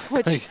myself,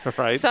 which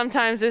right.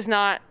 sometimes is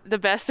not the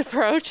best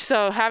approach.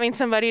 So having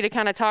somebody to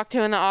kind of talk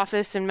to in the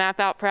office and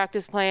map out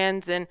practice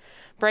plans and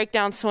break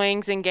down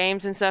swings and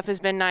games and stuff has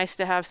been nice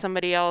to have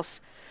somebody else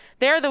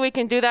there that we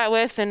can do that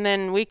with, and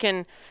then we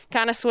can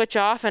kind of switch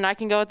off, and I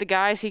can go with the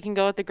guys, he can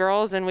go with the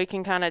girls, and we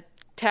can kind of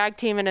tag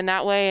team it in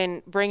that way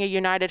and bring a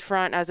united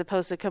front as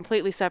opposed to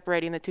completely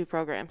separating the two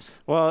programs.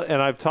 Well,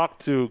 and I've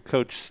talked to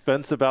Coach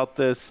Spence about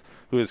this,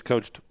 who has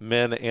coached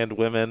men and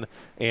women,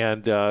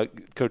 and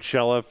Coach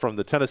Shella from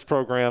the tennis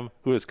program,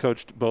 who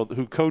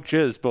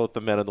coaches both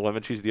the men and the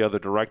women. She's the other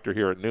director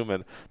here at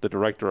Newman, the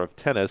director of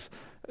tennis.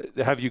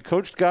 Have you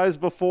coached guys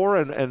before?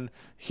 And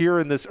here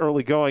in this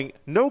early going,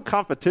 no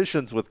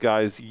competitions with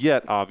guys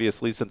yet,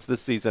 obviously, since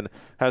this season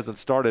hasn't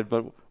started.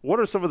 But what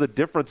are some of the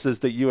differences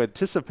that you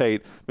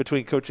anticipate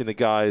between coaching the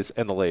guys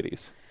and the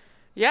ladies?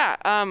 Yeah,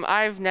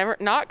 I've never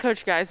not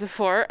coached guys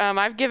before.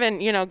 I've given,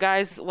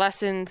 guys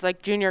lessons,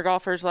 like junior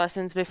golfers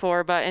lessons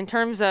before. But in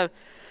terms of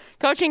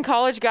coaching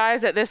college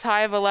guys at this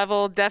high of a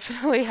level,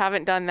 definitely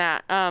haven't done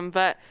that.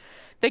 But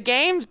the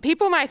games,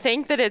 people might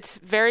think that it's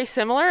very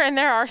similar, and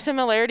there are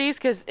similarities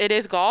because it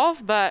is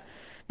golf, but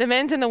the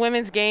men's and the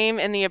women's game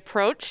and the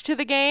approach to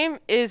the game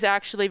is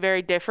actually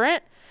very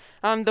different.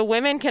 The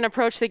women can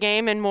approach the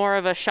game in more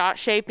of a shot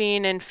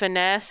shaping and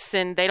finesse,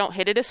 and they don't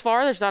hit it as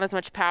far. There's not as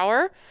much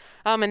power,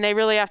 and they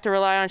really have to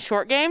rely on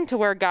short game, to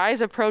where guys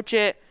approach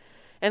it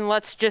and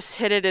let's just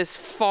hit it as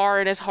far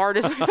and as hard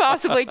as we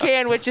possibly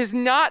can, which is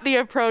not the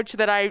approach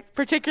that I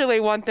particularly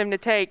want them to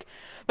take.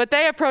 But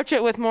they approach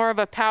it with more of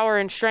a power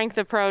and strength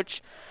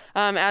approach,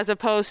 as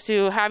opposed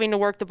to having to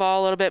work the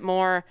ball a little bit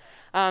more.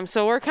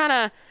 So we're kind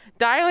of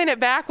dialing it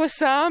back with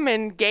some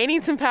and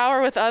gaining some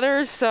power with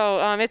others.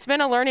 So it's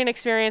been a learning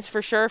experience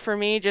for sure for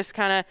me, just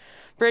kind of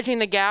bridging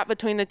the gap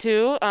between the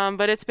two.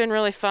 But it's been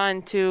really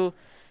fun to,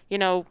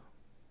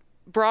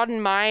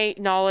 broaden my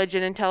knowledge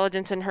and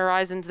intelligence and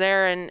horizons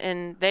there.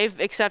 And they've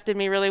accepted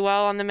me really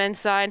well on the men's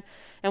side.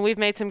 And we've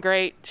made some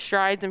great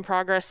strides and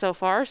progress so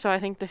far, so I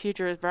think the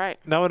future is bright.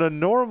 Now, in a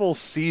normal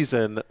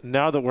season,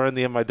 now that we're in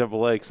the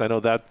MIAA, because I know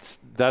that's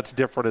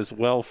different as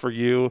well for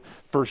you,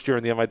 first year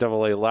in the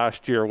MIAA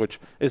last year, which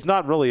is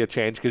not really a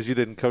change because you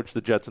didn't coach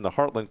the Jets in the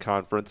Heartland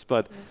Conference,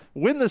 but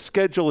when the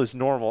schedule is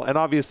normal, and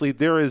obviously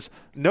there is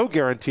no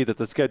guarantee that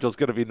the schedule is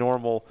going to be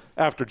normal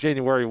after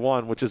January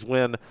 1, which is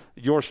when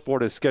your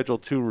sport is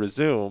scheduled to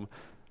resume,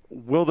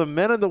 will the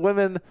men and the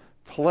women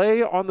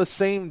play on the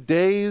same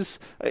days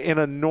in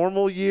a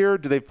normal year?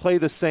 Do they play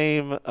the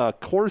same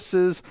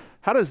courses?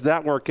 How does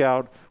that work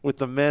out with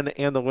the men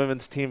and the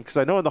women's team? Because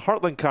I know in the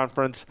Heartland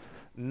Conference,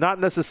 not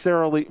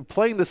necessarily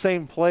playing the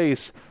same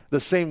place,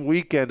 the same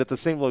weekend at the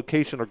same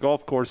location or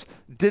golf course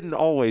didn't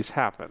always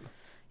happen.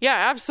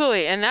 Yeah,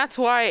 absolutely. And that's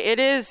why it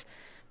is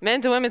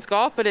men's and women's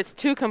golf, but it's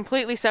two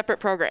completely separate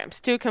programs,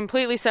 two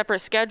completely separate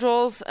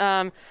schedules.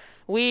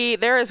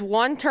 There is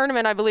one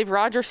tournament, I believe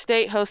Rogers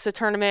State hosts a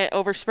tournament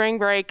over spring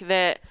break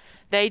that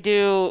they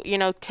do,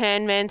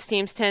 10 men's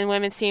teams, 10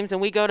 women's teams,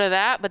 and we go to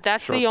that. But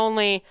that's the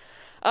only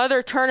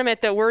other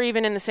tournament that we're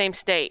even in the same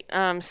state.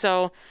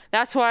 So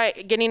that's why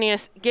getting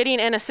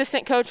an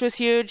assistant coach was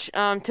huge,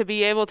 to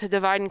be able to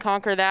divide and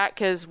conquer that,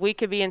 because we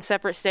could be in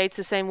separate states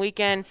the same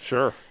weekend.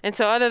 Sure. And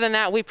so other than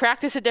that, we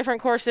practice at different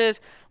courses.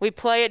 We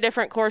play at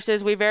different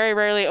courses. We very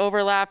rarely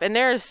overlap. And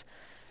there's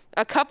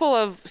a couple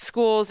of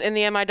schools in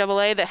the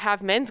MIAA that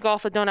have men's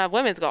golf but don't have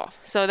women's golf.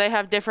 So they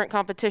have different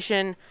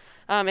competition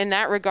in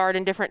that regard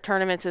in different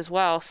tournaments as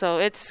well. So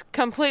it's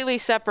completely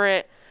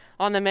separate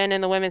on the men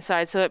and the women's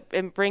side. So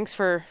it brings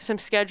for some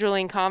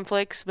scheduling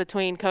conflicts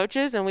between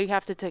coaches, and we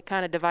have to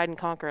kind of divide and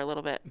conquer a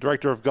little bit.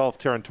 Director of Golf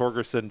Taryn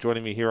Torgerson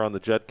joining me here on the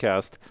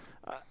JetCast.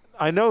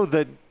 I know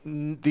that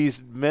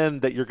these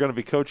men that you're going to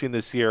be coaching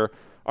this year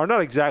are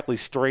not exactly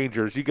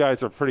strangers. You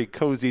guys are pretty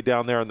cozy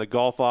down there in the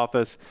golf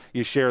office.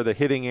 You share the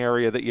hitting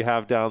area that you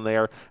have down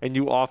there, and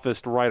you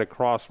officed right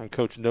across from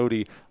Coach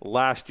Nody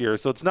last year.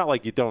 So it's not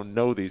like you don't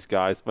know these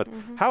guys, but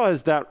how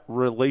has that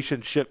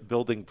relationship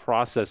building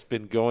process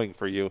been going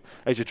for you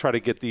as you try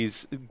to get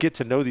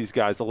to know these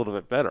guys a little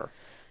bit better?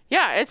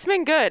 Yeah, it's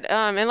been good.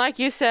 And like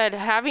you said,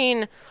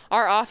 having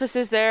our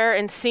offices there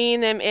and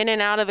seeing them in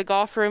and out of the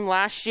golf room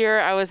last year,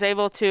 I was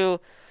able to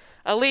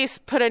at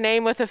least put a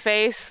name with a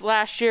face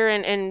last year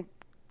and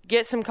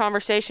get some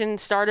conversation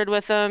started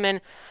with them.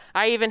 And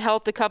I even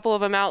helped a couple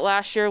of them out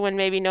last year when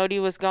maybe Nody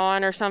was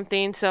gone or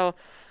something. So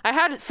I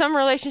had some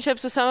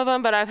relationships with some of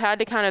them, but I've had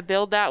to kind of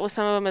build that with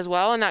some of them as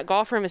well. And that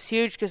golf room is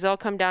huge because they'll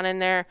come down in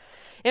there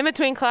in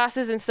between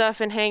classes and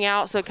stuff and hang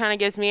out. So it kind of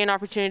gives me an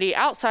opportunity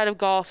outside of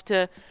golf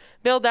to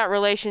build that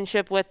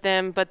relationship with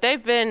them. But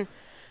they've been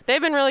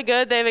they've been really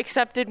good. They've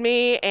accepted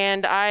me,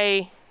 and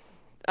I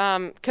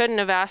couldn't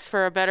have asked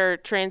for a better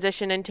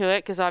transition into it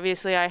because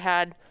obviously I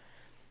had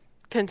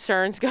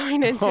concerns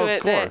going into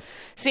it, that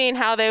seeing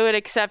how they would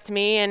accept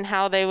me and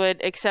how they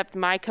would accept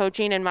my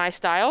coaching and my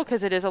style,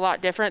 because it is a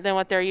lot different than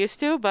what they're used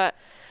to. But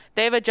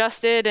they've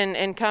adjusted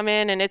and come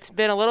in, and it's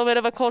been a little bit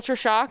of a culture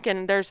shock,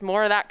 and there's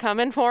more of that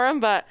coming for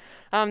them. But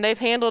they've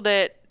handled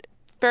it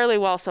fairly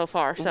well so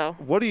far. So,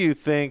 what do you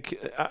think?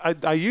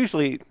 I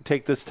usually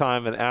take this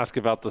time and ask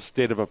about the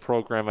state of a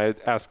program. I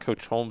asked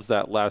Coach Holmes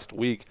that last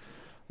week,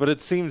 but it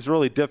seems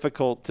really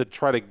difficult to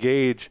try to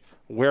gauge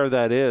where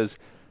that is.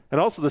 And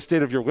also the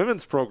state of your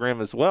women's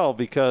program as well,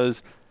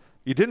 because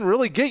you didn't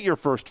really get your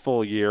first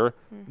full year.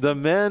 The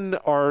men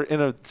are in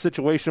a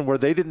situation where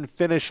they didn't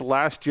finish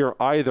last year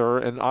either,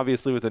 and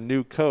obviously with a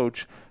new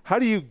coach. How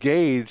do you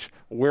gauge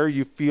where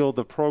you feel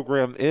the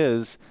program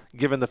is,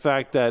 given the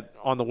fact that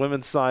on the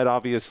women's side,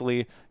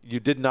 obviously, you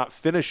did not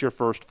finish your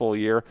first full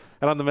year,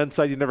 and on the men's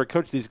side, you never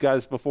coached these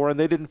guys before, and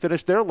they didn't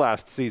finish their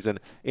last season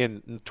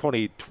in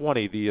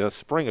 2020, the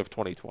spring of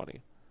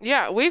 2020?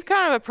 Yeah, we've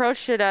kind of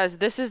approached it as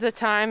this is the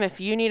time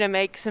if you need to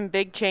make some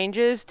big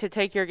changes to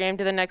take your game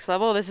to the next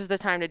level, this is the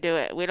time to do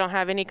it. We don't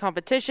have any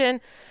competition,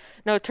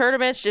 no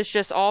tournaments,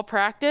 just all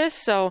practice.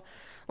 So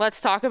let's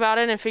talk about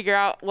it and figure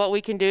out what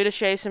we can do to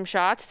shave some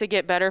shots to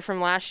get better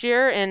from last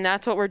year, and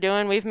that's what we're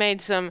doing. We've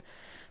made some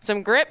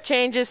grip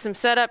changes, some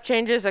setup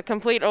changes, a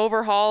complete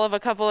overhaul of a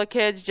couple of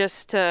kids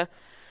just to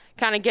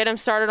kind of get them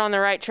started on the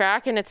right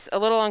track, and it's a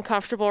little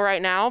uncomfortable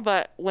right now,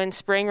 but when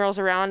spring rolls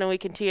around and we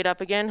can tee it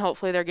up again,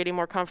 hopefully they're getting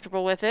more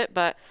comfortable with it.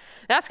 But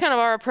that's kind of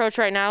our approach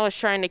right now, is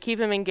trying to keep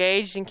them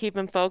engaged and keep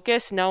them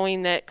focused,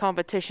 knowing that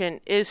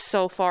competition is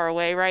so far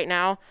away right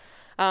now.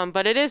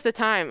 But it is the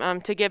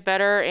time to get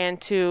better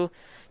and to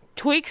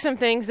tweak some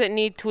things that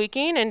need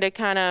tweaking, and to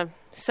kind of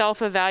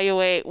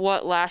self-evaluate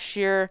what last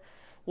year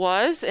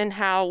was and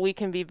how we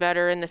can be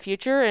better in the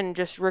future, and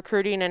just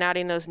recruiting and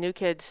adding those new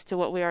kids to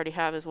what we already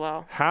have as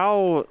well.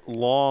 How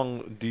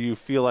long do you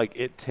feel like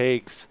it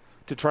takes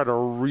to try to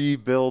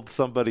rebuild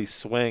somebody's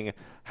swing?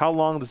 How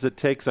long does it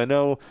take? 'Cause I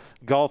know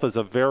golf is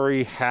a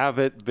very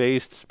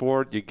habit-based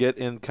sport. You get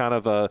in kind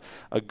of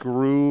a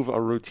groove,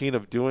 a routine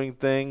of doing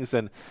things,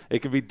 and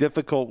it can be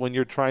difficult when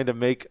you're trying to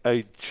make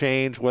a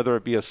change, whether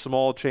it be a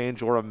small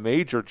change or a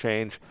major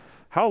change.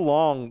 How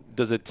long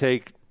does it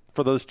take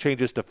for those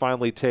changes to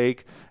finally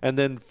take, and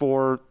then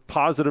for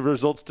positive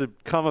results to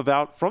come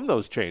about from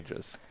those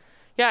changes?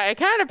 Yeah, it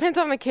kind of depends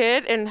on the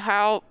kid and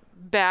how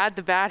bad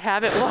the bad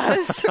habit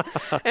was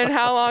and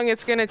how long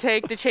it's going to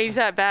take to change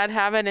that bad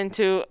habit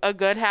into a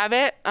good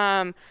habit.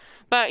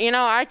 But,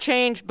 I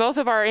changed both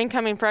of our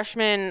incoming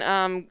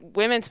freshmen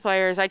women's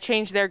players. I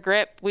changed their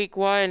grip week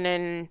 1,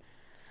 and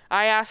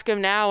I ask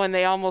them now, and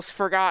they almost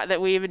forgot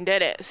that we even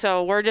did it.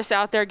 So we're just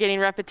out there getting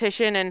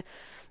repetition, and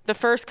the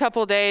first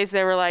couple days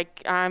they were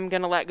like, I'm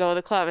going to let go of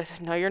the club. I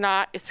said, no, you're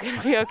not. It's going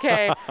to be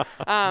okay.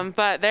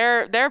 But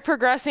they're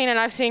progressing, and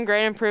I've seen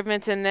great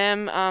improvements in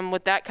them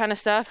with that kind of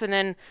stuff. And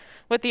then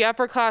with the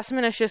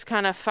upperclassmen, it's just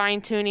kind of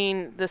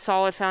fine-tuning the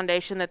solid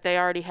foundation that they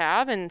already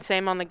have. And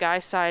same on the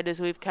guys' side,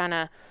 as we've kind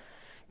of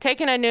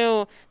taken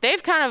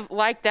they've kind of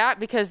liked that,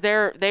 because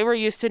they were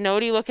used to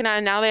Nody looking at it,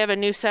 and now they have a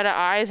new set of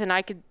eyes, and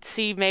I could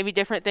see maybe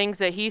different things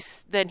that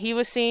he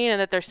was seeing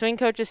and that their swing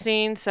coach is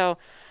seeing. So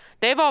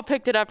they've all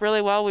picked it up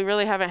really well. We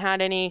really haven't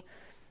had any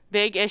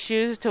big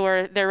issues to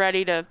where they're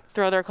ready to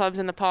throw their clubs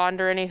in the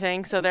pond or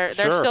anything. So they're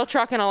still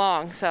trucking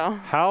along. So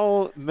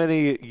how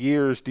many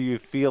years do you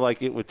feel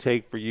like it would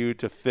take for you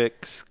to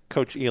fix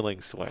Coach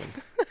Ealing's swing?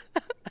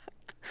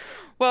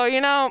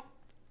 Well,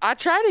 I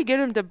tried to get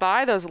him to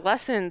buy those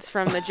lessons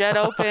from the Jet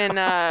Open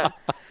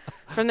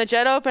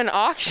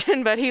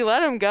auction, but he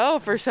let him go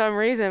for some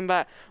reason.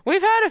 But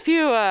we've had a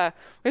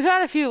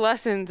few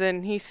lessons,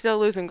 and he's still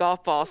losing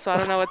golf balls, so I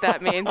don't know what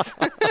that means.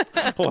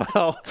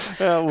 Well,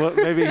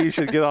 maybe he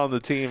should get on the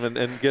team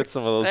and get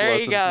some of those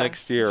lessons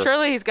next year.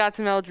 Surely he's got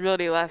some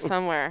eligibility left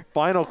somewhere.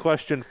 Final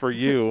question for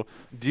you.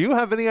 Do you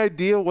have any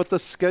idea what the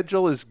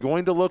schedule is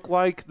going to look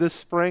like this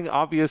spring?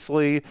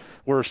 Obviously,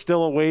 we're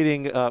still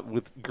awaiting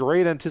with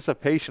great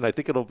anticipation. I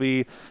think it'll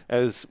be,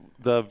 as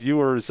the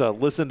viewers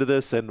listen to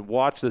this and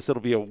watch this,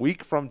 it'll be a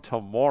week from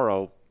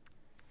tomorrow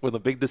when the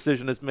big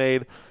decision is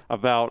made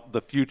about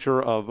the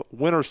future of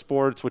winter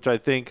sports, which I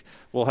think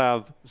will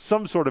have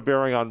some sort of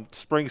bearing on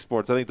spring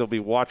sports. I think they'll be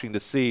watching to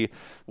see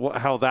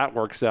how that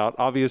works out.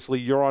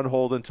 Obviously, you're on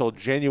hold until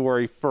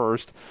January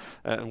 1st,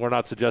 and we're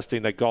not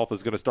suggesting that golf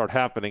is going to start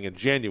happening in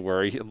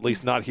January, at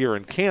least not here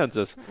in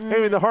Kansas.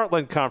 Maybe in the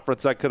Heartland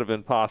Conference, that could have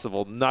been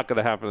possible. Not going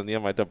to happen in the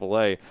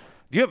MIAA.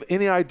 Do you have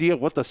any idea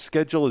what the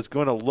schedule is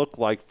going to look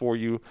like for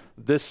you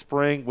this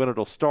spring, when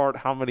it'll start,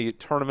 how many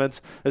tournaments?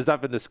 Has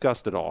that been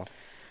discussed at all?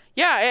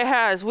 Yeah, it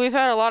has. We've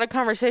had a lot of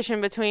conversation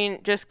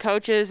between just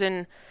coaches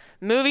and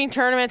moving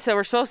tournaments that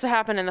were supposed to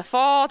happen in the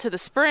fall to the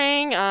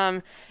spring,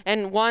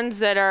 and ones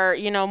that are,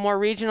 more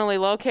regionally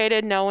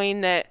located,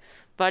 knowing that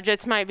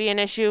budgets might be an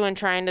issue and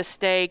trying to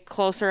stay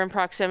closer in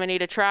proximity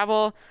to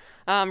travel.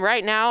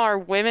 Right now, our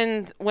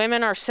women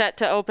are set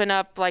to open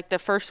up like the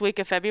first week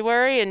of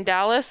February in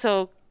Dallas,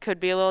 so could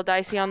be a little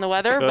dicey on the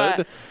weather,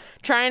 but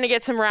trying to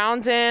get some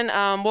rounds in.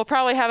 We'll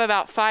probably have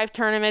about 5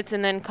 tournaments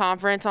and then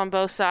conference on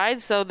both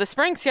sides. So the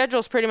spring schedule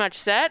is pretty much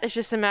set. It's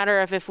just a matter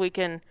of if we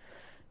can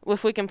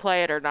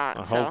play it or not.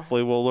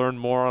 Hopefully we'll learn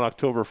more on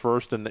October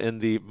 1st and in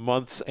the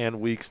months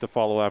and weeks to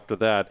follow after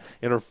that.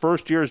 In her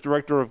first year as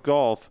director of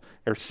golf,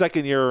 her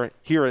second year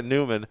here at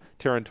Newman,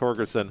 Taryn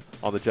Torgerson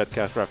on the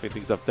JetCast wrapping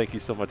things up. Thank you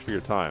so much for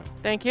your time.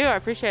 Thank you. I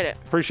appreciate it.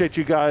 Appreciate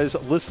you guys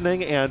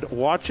listening and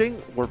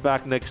watching. We're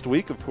back next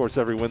week, of course,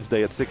 every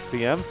Wednesday at 6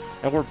 p.m.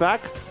 And we're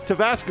back to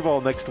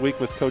basketball next week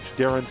with Coach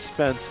Darren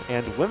Spence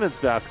and women's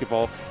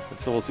basketball. And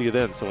so we'll see you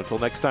then. So until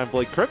next time,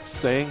 Blake Cripps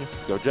saying,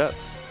 Go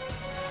Jets.